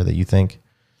missing there that you think?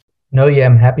 No, yeah,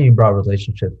 I'm happy you brought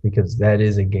relationships, because that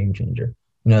is a game changer.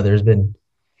 There's been,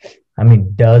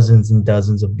 dozens and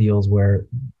dozens of deals where,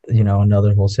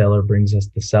 another wholesaler brings us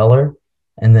the seller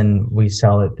and then we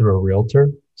sell it through a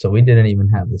realtor. So we didn't even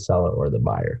have the seller or the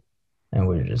buyer, and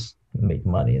we just make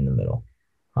money in the middle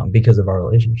because of our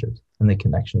relationships and the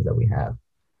connections that we have.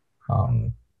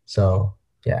 So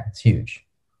yeah, it's huge.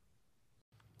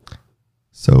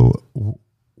 So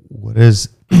what does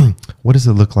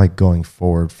it look like going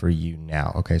forward for you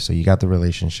now? Okay, so you got the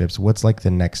relationships. What's like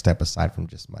the next step aside from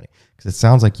just money? Because it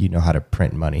sounds like you know how to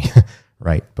print money,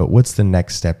 right? But what's the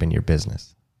next step in your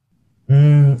business?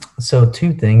 So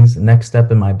 2 things. The next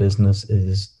step in my business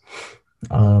is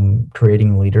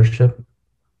creating leadership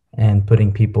and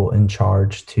putting people in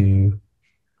charge to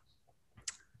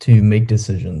make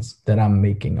decisions that I'm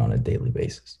making on a daily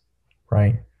basis,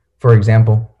 right? For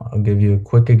example, I'll give you a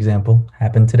quick example.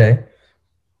 Happened today.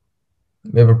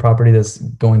 We have a property that's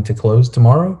going to close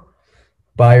tomorrow.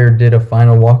 Buyer did a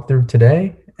final walkthrough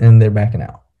today and they're backing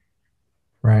out,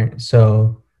 right?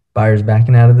 So buyer's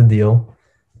backing out of the deal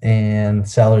and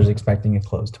seller's expecting a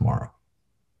close tomorrow.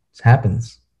 This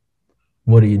happens.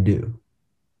 What do?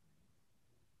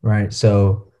 Right?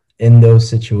 So in those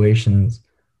situations,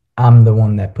 I'm the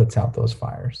one that puts out those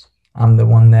fires. I'm the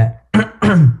one that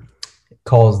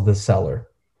calls the seller,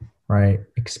 right?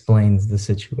 Explains the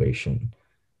situation.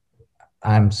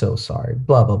 I'm so sorry,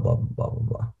 blah, blah, blah, blah, blah,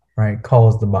 blah, right?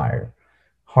 Calls the buyer,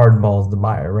 hardballs the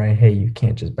buyer, right? Hey, you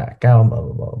can't just back out, blah,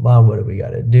 blah, blah, blah. What do we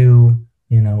got to do?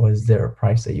 You know, is there a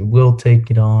price that you will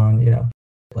take it on? You know,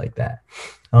 like that.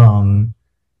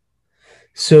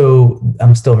 So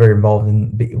I'm still very involved in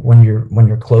when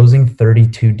you're closing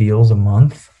 32 deals a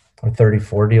month or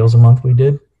 34 deals a month we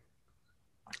did.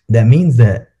 That means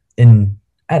that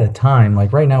at a time,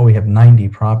 like right now we have 90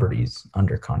 properties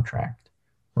under contract,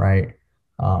 right?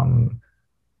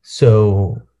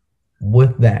 So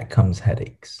with that comes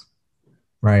headaches,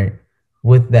 right?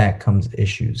 With that comes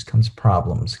issues, comes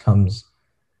problems, comes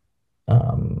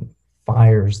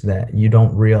fires that you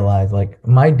don't realize. Like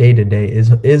my day-to-day is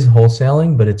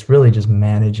wholesaling, but it's really just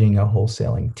managing a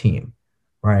wholesaling team,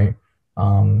 right?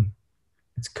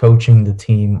 It's coaching the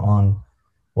team on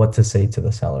what to say to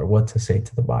the seller, what to say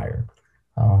to the buyer.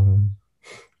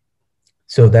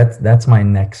 So that's my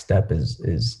next step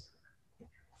is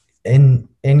in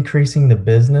increasing the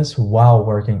business while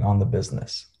working on the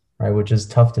business, right? Which is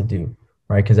tough to do,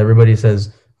 right? Because everybody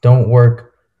says, don't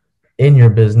work in your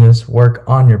business, work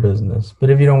on your business. But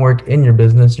if you don't work in your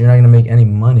business, you're not going to make any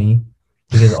money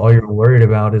because all you're worried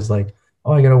about is like,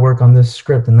 oh, I got to work on this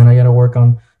script, and then I got to work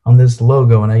on this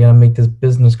logo, and I got to make this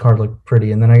business card look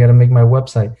pretty, and then I got to make my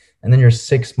website. And then you're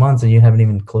 6 months and you haven't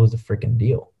even closed a freaking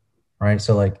deal, right?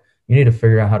 So like you need to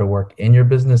figure out how to work in your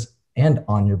business and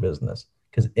on your business,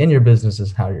 because in your business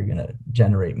is how you're going to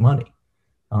generate money.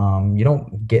 You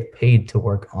don't get paid to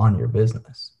work on your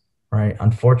business, right?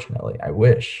 Unfortunately, I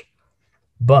wish,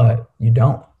 but you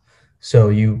don't.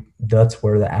 So that's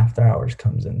where the after hours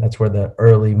comes in. That's where the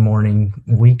early morning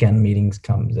weekend meetings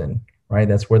comes in, right?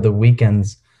 That's where the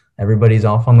weekends, everybody's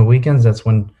off on the weekends. That's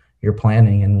when you're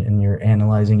planning and you're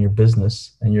analyzing your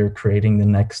business and you're creating the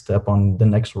next step on the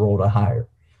next role to hire.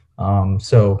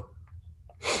 So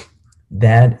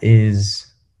that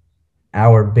is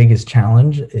our biggest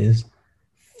challenge, is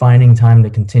finding time to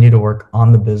continue to work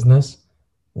on the business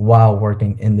while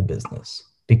working in the business,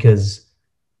 because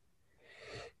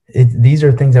these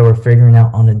are things that we're figuring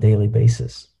out on a daily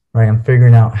basis, right? I'm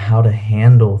figuring out how to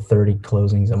handle 30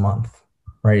 closings a month,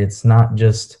 right? It's not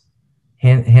just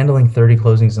handling 30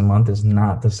 closings a month is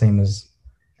not the same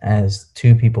as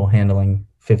two people handling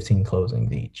 15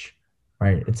 closings each,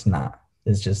 right? It's not.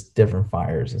 It's just different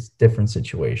fires. It's different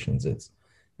situations.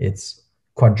 It's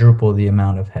quadruple the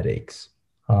amount of headaches,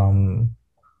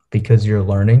 because you're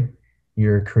learning,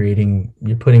 you're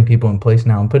putting people in place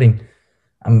now.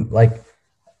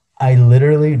 I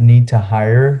literally need to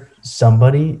hire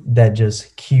somebody that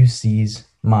just QCs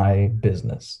my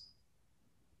business.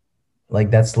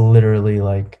 Like that's literally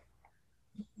like,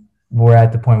 we're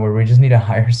at the point where we just need to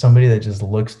hire somebody that just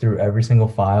looks through every single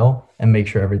file and make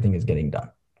sure everything is getting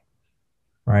done,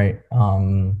 right?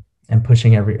 And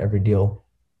pushing every deal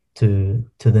to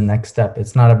the next step.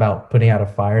 It's not about putting out a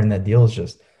fire and that deal is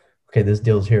just, okay, this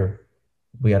deal's here.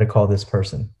 We got to call this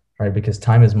person, right? Because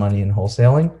time is money in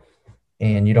wholesaling,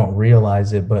 and you don't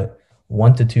realize it, but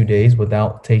 1 to 2 days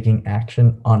without taking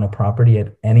action on a property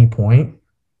at any point,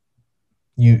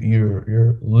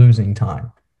 you're losing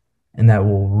time, and that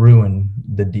will ruin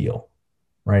the deal,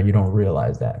 right? You don't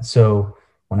realize that. So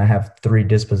when I have 3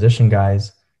 disposition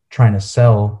guys trying to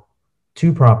sell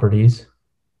 2 properties,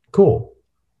 cool,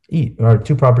 or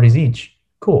 2 properties each,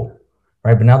 cool,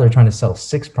 right? But now they're trying to sell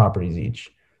 6 properties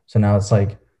each. So now it's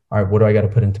like, all right, what do I got to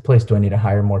put into place? Do I need to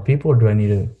hire more people, or do I need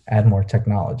to add more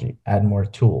technology, add more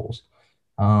tools?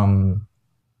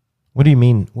 What do you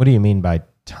mean? What do you mean by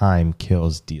time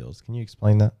kills deals? Can you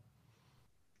explain that?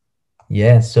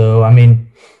 Yeah. So, I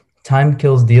mean, time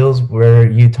kills deals where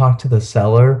you talk to the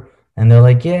seller and they're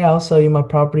like, yeah, I'll sell you my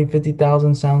property.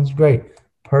 50,000 sounds great.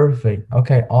 Perfect.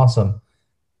 Okay. Awesome.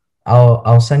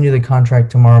 I'll send you the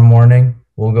contract tomorrow morning.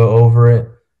 We'll go over it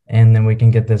and then we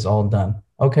can get this all done.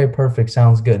 Okay, perfect.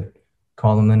 Sounds good.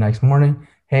 Call them the next morning.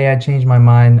 Hey, I changed my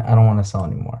mind. I don't want to sell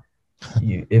anymore.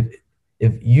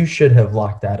 If you should have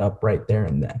locked that up right there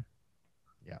and then.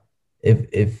 Yeah.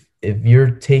 If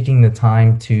you're taking the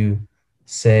time to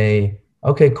say,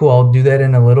 okay, cool, I'll do that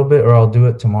in a little bit, or I'll do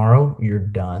it tomorrow, you're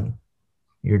done.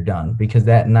 You're done. Because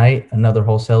that night, another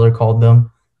wholesaler called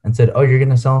them and said, oh, you're going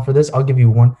to sell them for this? I'll give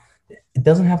you one. It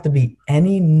doesn't have to be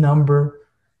any number,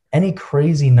 any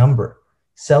crazy number.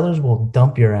 Sellers will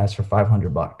dump your ass for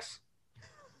 $500.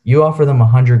 You offer them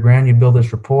 $100,000, you build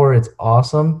this rapport, it's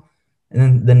awesome. And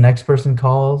then the next person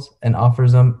calls and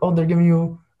offers them, oh, they're giving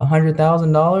you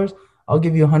 $100,000. I'll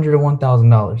give you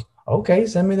 $101,000. Okay,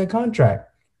 send me the contract.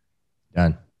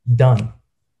 Done. done,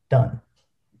 done,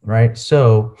 right?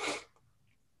 So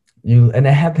and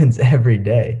it happens every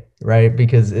day, right?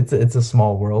 Because it's a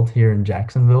small world here in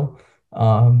Jacksonville.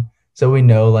 So we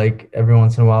know, like, every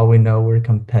once in a while we know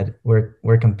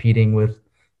we're competing with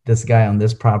this guy on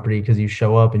this property, because you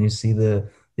show up and you see the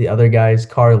other guy's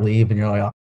car leave and you're like,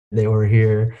 oh, they were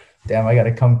here. Damn, I got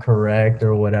to come correct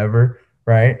or whatever,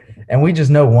 right? And we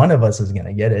just know one of us is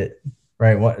gonna get it,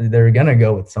 right? They're gonna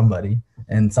go with somebody,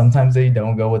 and sometimes they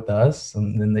don't go with us,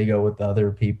 and then they go with the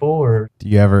other people. Or Do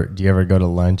you ever go to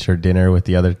lunch or dinner with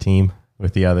the other team,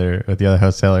 with the other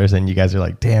wholesalers, and you guys are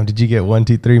like, damn, did you get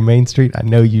 123 Main Street? I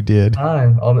know you did.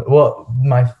 Well,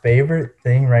 my favorite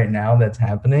thing right now that's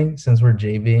happening, since we're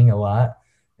JVing a lot,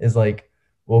 is like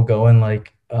we'll go and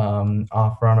like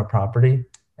offer on a property,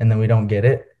 and then we don't get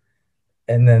it,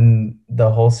 and then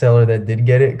the wholesaler that did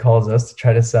get it calls us to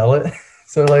try to sell it.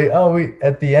 So like, oh, we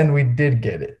at the end we did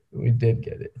get it. We did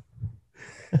get it.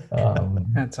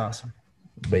 That's awesome.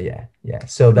 But yeah.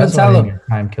 So that's what I Gonzalo, mean.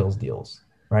 Time kills deals,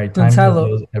 right? Time kills Gonzalo,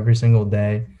 deals every single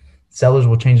day. Sellers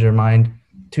will change their mind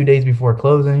 2 days before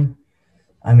closing.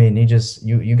 I mean,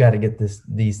 you got to get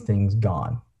these things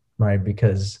gone, right?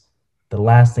 Because the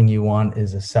last thing you want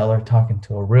is a seller talking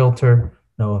to a realtor.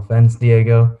 No offense,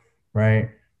 Diego, right?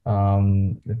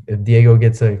 If Diego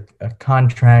gets a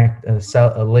contract,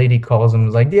 a lady calls him and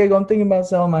is like, Diego, I'm thinking about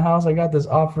selling my house. I got this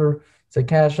offer. It's a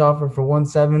cash offer for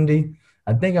 170.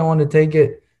 I think I want to take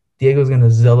it. Diego's going to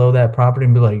Zillow that property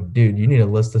and be like, dude, you need to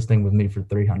list this thing with me for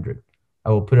 300. I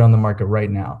will put it on the market right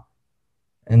now.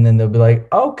 And then they'll be like,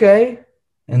 okay.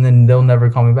 And then they'll never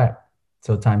call me back.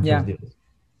 So time kills deals.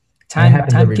 Time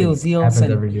kills deals, Happens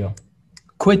and every deal.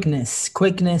 quickness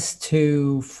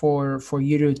for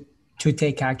you to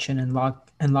take action and lock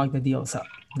the deals up.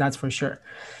 That's for sure.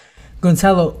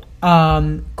 Gonzalo,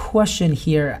 question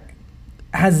here: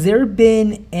 Has there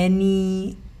been at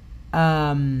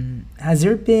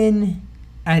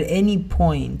any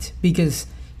point, because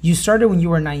you started when you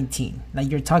were 19,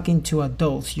 like you're talking to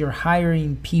adults, you're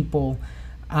hiring people,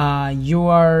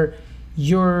 you're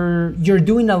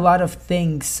doing a lot of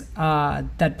things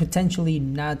that potentially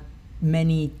not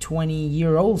many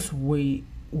 20-year-olds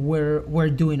were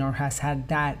doing or has had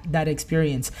that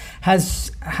experience.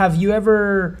 Have you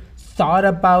ever thought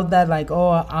about that, like,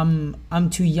 oh, I'm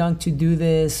too young to do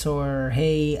this, or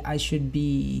hey, I should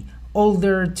be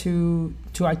older to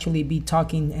actually be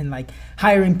talking and like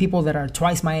hiring people that are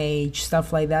twice my age,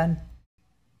 stuff like that?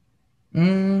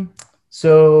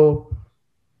 So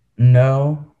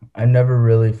no, I never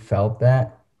really felt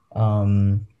that.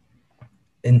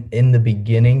 In the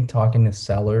beginning, talking to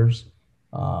sellers,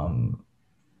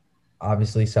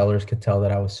 obviously sellers could tell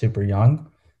that I was super young.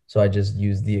 So I just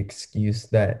used the excuse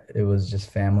that it was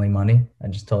just family money. I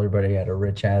just told everybody I had a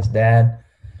rich ass dad.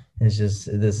 This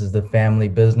is the family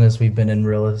business. We've been in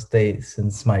real estate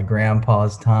since my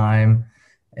grandpa's time.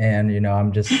 And,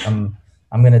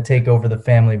 I'm going to take over the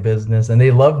family business. And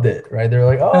they loved it, right? They're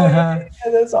like, oh, yeah,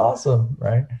 that's awesome,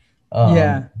 right?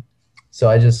 Yeah. So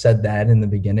I just said that in the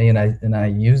beginning, and I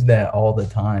used that all the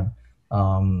time.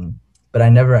 But I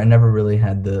never really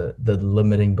had the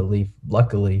limiting belief,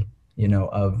 luckily,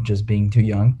 of just being too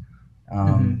young.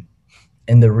 And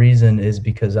the reason is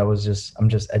because I'm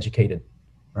just educated,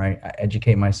 right? I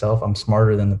educate myself. I'm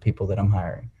smarter than the people that I'm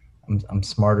hiring. I'm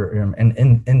smarter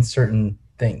in certain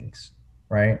things,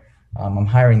 right? I'm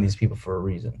hiring these people for a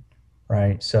reason,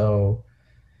 right? So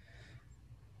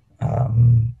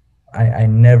I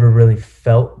never really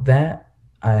felt that.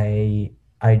 I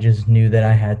just knew that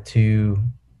I had to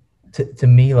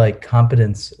me, like,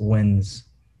 competence wins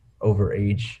over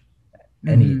age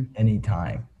any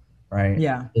time, right?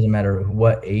 Yeah. Doesn't matter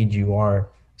what age you are.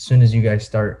 As soon as you guys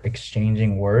start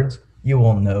exchanging words, you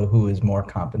will know who is more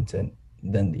competent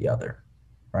than the other,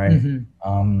 right?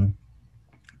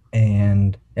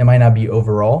 And it might not be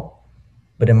overall,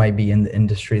 but it might be in the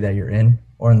industry that you're in,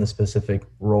 or in the specific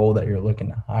role that you're looking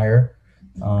to hire,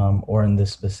 or in the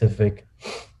specific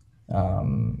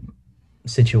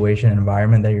situation and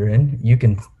environment that you're in. You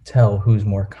can tell who's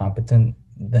more competent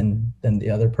than the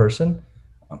other person.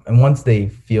 And once they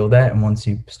feel that, and once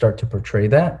you start to portray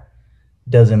that,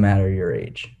 doesn't matter your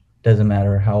age, doesn't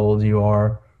matter how old you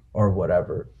are or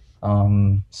whatever.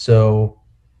 So,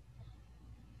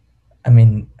 I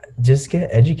mean, just get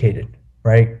educated,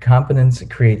 right? Competence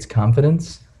creates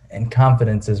confidence, and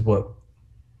confidence is what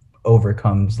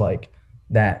overcomes like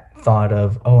that thought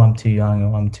of, oh, I'm too young,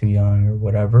 or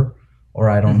whatever, or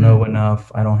I don't know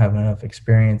enough, I don't have enough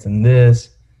experience in this.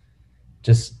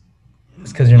 Just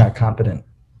it's because you're not competent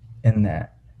in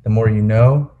that. The more you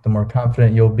know, the more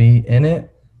confident you'll be in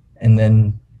it, and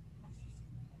then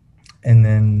and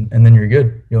then you're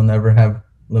good. You'll never have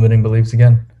limiting beliefs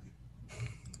again.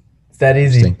 It's that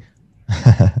easy.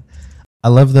 I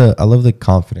love the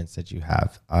confidence that you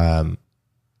have.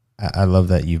 I love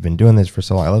that you've been doing this for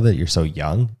so long. I love that you're so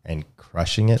young and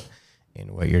crushing it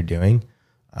in what you're doing.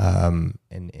 And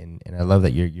I love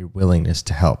that your willingness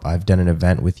to help. I've done an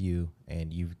event with you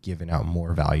and you've given out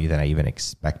more value than I even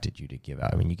expected you to give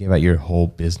out. I mean, you gave out your whole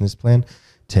business plan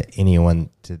to anyone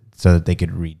so that they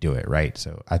could redo it. Right.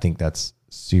 So I think that's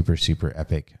super, super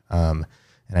epic. And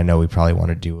I know we probably want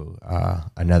to do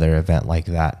another event like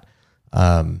that.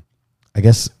 I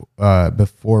guess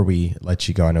before we let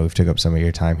you go, I know we've took up some of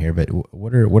your time here, but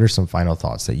what are some final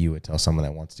thoughts that you would tell someone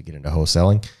that wants to get into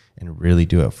wholesaling and really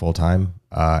do it full time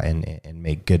and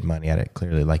make good money at it,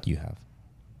 clearly like you have?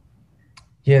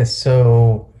 Yeah.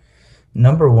 So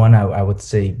number one, I would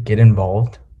say get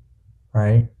involved,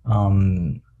 right?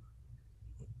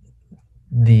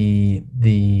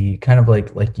 The kind of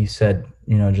like you said,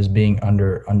 just being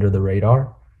under the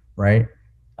radar, right?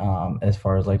 As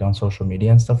far as like on social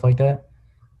media and stuff like that.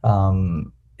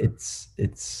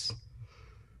 It's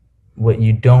what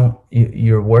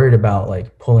you're worried about,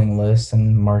 like pulling lists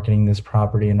and marketing this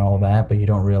property and all that, but you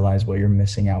don't realize what you're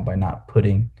missing out by not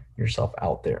putting yourself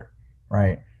out there.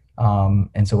 Right.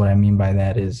 And so what I mean by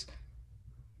that is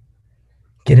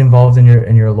get involved in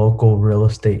your local real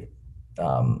estate,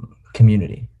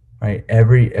 community, right?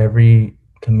 Every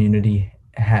community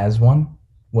has one,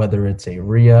 whether it's a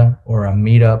RIA or a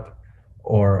meetup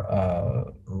or a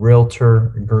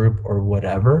realtor group or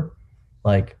whatever.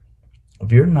 Like,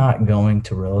 if you're not going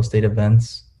to real estate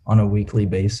events on a weekly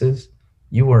basis,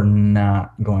 you are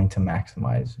not going to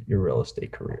maximize your real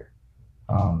estate career.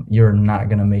 You're not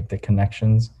going to make the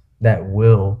connections that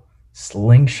will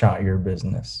slingshot your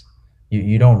business.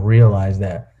 You don't realize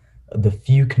that the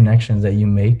few connections that you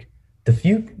make, the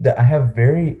few that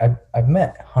I've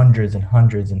met hundreds and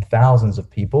hundreds and thousands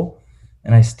of people,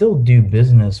 and I still do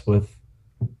business with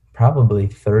probably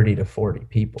 30 to 40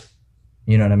 people,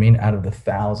 you know what I mean, out of the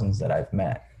thousands that I've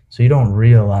met. So you don't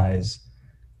realize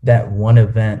that one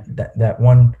event, that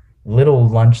one little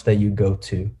lunch that you go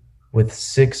to with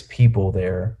 6 people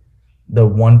there, the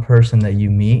one person that you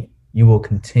meet, you will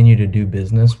continue to do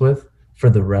business with for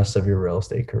the rest of your real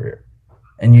estate career.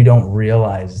 And you don't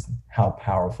realize how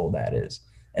powerful that is.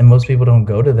 And most people don't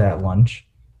go to that lunch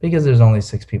because there's only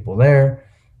 6 people there,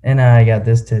 and I got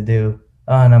this to do,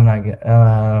 and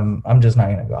I'm just not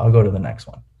gonna go. I'll go to the next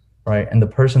one, right? And the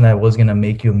person that was gonna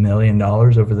make you $1 million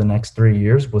over the next 3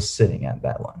 years was sitting at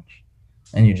that lunch,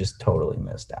 and you just totally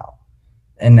missed out.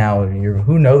 And now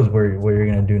who knows where you're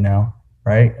gonna do now,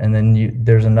 right? And then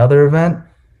there's another event,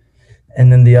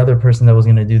 and then the other person that was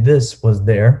gonna do this was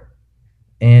there,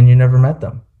 and you never met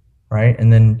them, right?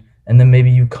 And then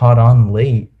maybe you caught on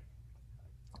late,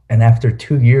 and after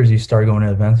 2 years you start going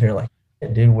to events and you're like,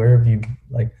 hey, dude, where have you,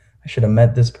 like, I should have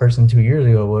met this person 2 years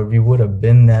ago. Well, if you would have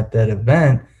been at that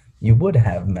event, you would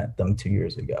have met them 2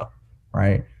 years ago,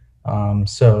 right?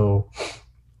 So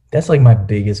that's like my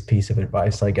biggest piece of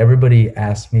advice. Like, everybody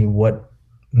asks me what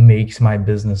makes my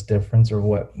business different or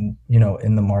what,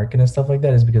 in the market and stuff like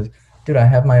that, is because, dude, I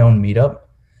have my own meetup,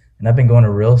 and I've been going to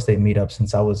real estate meetups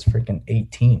since I was freaking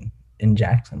 18 in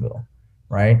Jacksonville,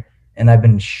 right? And I've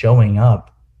been showing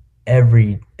up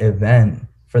every event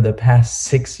for the past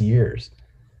 6 years.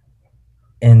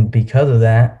 And because of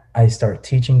that, I start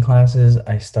teaching classes.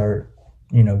 I start,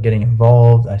 getting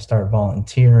involved. I start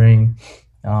volunteering.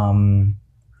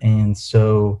 And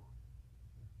so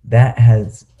that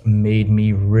has made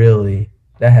me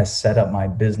that has set up my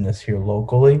business here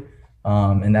locally.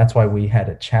 And that's why we had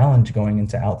a challenge going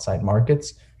into outside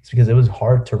markets. It's because it was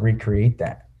hard to recreate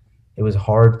that. It was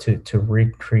hard to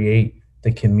recreate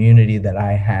the community that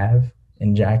I have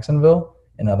in Jacksonville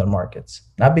in other markets.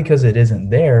 Not because it isn't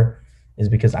there, is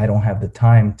because I don't have the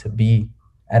time to be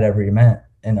at every event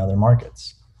in other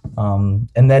markets.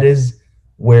 And that is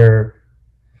where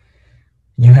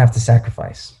you have to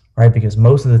sacrifice, right? Because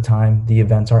most of the time the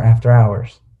events are after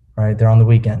hours, right? They're on the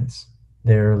weekends.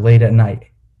 They're late at night.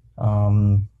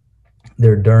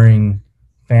 They're during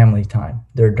family time.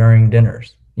 They're during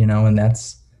dinners, and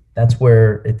that's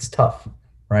where it's tough,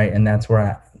 right? And that's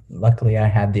where luckily I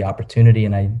had the opportunity,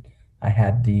 and I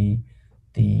had the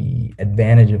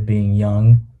advantage of being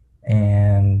young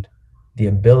and the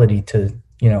ability to,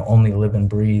 only live and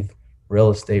breathe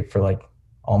real estate for like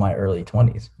all my early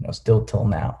 20s, still till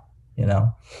now,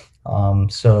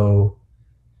 so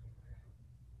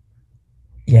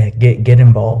yeah, get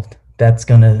involved. That's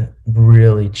going to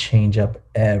really change up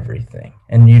everything.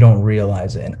 And you don't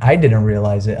realize it. And I didn't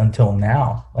realize it until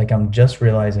now. Like, I'm just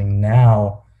realizing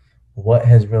now what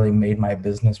has really made my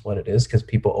business what it is, because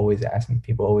people always ask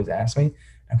me.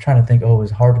 I'm trying to think, oh, it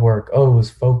was hard work, oh, it was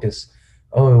focus,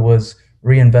 oh, it was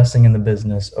reinvesting in the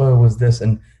business, oh, it was this,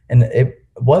 and it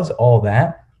was all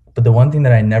that. But the one thing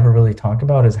that I never really talk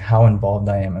about is how involved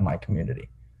I am in my community,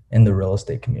 in the real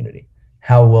estate community.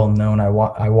 How well known I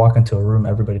walk into a room,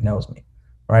 everybody knows me,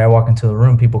 right? I walk into the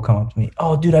room, people come up to me,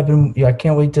 oh, dude, I've been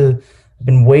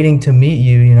waiting to meet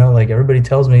you. You know, like everybody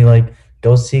tells me, like,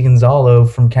 go see Gonzalo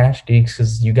from Cash Geeks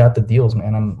because you got the deals,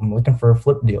 man. I'm looking for a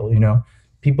flip deal. You know,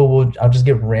 I'll just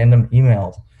get random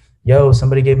emails. Yo,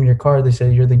 somebody gave me your card. They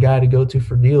said you're the guy to go to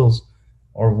for deals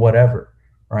or whatever,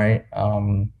 right?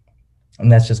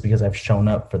 And that's just because I've shown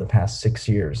up for the past 6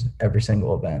 years, every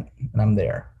single event, and I'm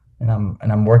there, and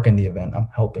I'm working the event. I'm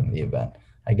helping the event.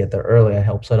 I get there early. I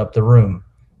help set up the room.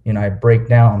 You know, I break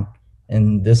down,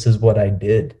 and this is what I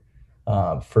did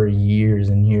for years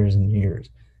and years and years.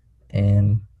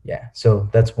 And yeah, so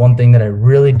that's one thing that I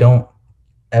really don't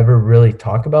ever really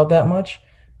talk about that much.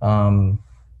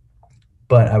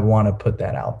 But I want to put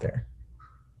that out there.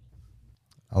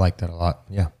 I like that a lot.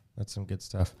 Yeah, that's some good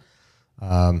stuff.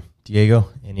 Diego,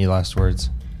 any last words?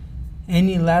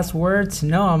 Any last words?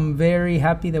 No, I'm very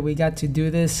happy that we got to do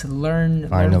this, learn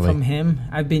from him.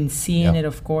 I've been seeing it,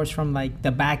 of course, from like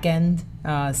the back end,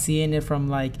 seeing it from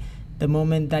like the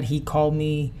moment that he called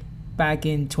me back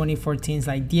in 2014. It's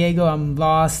like, Diego, I'm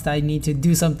lost. I need to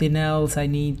do something else. I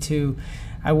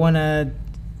want to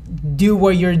do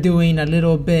what you're doing a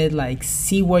little bit, like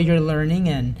see what you're learning,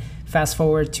 and fast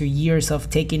forward to years of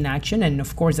taking action, and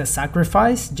of course a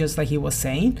sacrifice, just like he was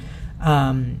saying.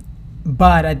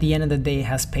 But at the end of the day, it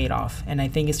has paid off. And I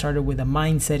think it started with a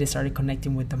mindset. It started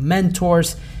connecting with the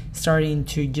mentors, starting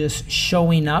to just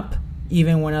showing up,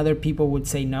 even when other people would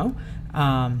say no.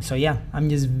 So yeah, I'm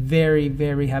just very,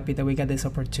 very happy that we got this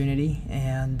opportunity.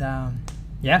 And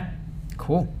yeah,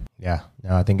 cool. Yeah,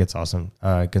 no, I think it's awesome.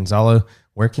 Gonzalo,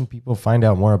 where can people find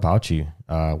out more about you?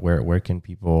 Where can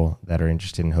people that are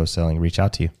interested in wholesaling reach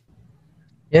out to you?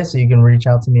 Yeah, so you can reach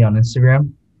out to me on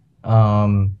Instagram,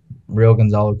 Real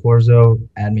Gonzalo Corzo.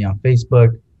 Add me on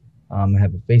Facebook. I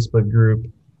have a Facebook group.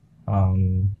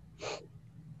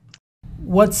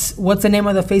 What's the name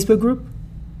of the Facebook group?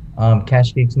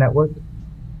 Cash Geeks Network.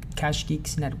 Cash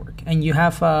Geeks Network. And you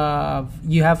have a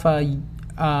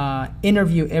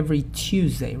interview every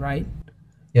Tuesday, right?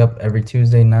 Yep, every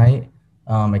Tuesday night,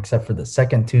 except for the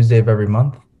second Tuesday of every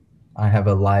month. I have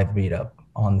a live meetup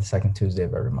on the second Tuesday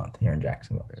of every month here in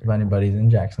Jacksonville. So if anybody's in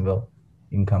Jacksonville,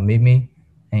 you can come meet me,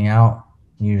 hang out.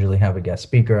 Usually have a guest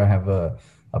speaker. I have a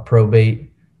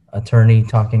probate attorney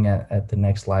talking at the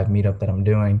next live meetup that I'm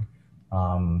doing.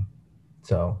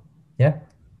 So yeah.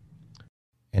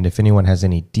 And if anyone has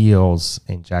any deals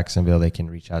in Jacksonville, they can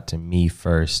reach out to me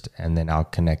first, and then I'll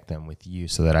connect them with you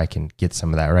so that I can get some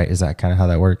of that, right? Is that kind of how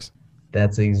that works?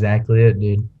 That's exactly it,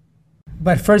 dude.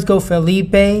 But first go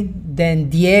Felipe, then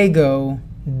Diego,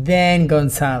 then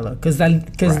Gonzalo, because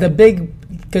the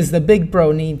big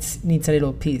bro needs a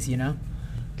little piece, you know.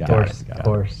 Of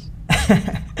course. All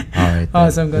right.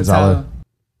 Awesome, Gonzalo.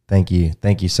 Thank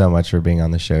you so much for being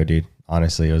on the show, dude.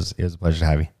 Honestly, it was a pleasure to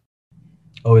have you.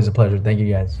 Always a pleasure. Thank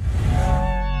you, guys.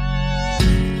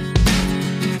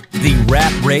 The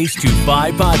Rat Race to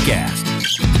 5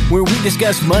 podcast, where we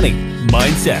discuss money,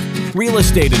 mindset, real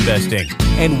estate investing,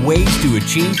 and ways to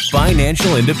achieve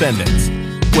financial independence.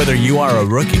 Whether you are a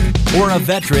rookie or a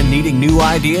veteran needing new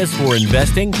ideas for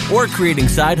investing or creating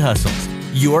side hustles,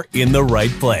 you're in the right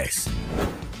place.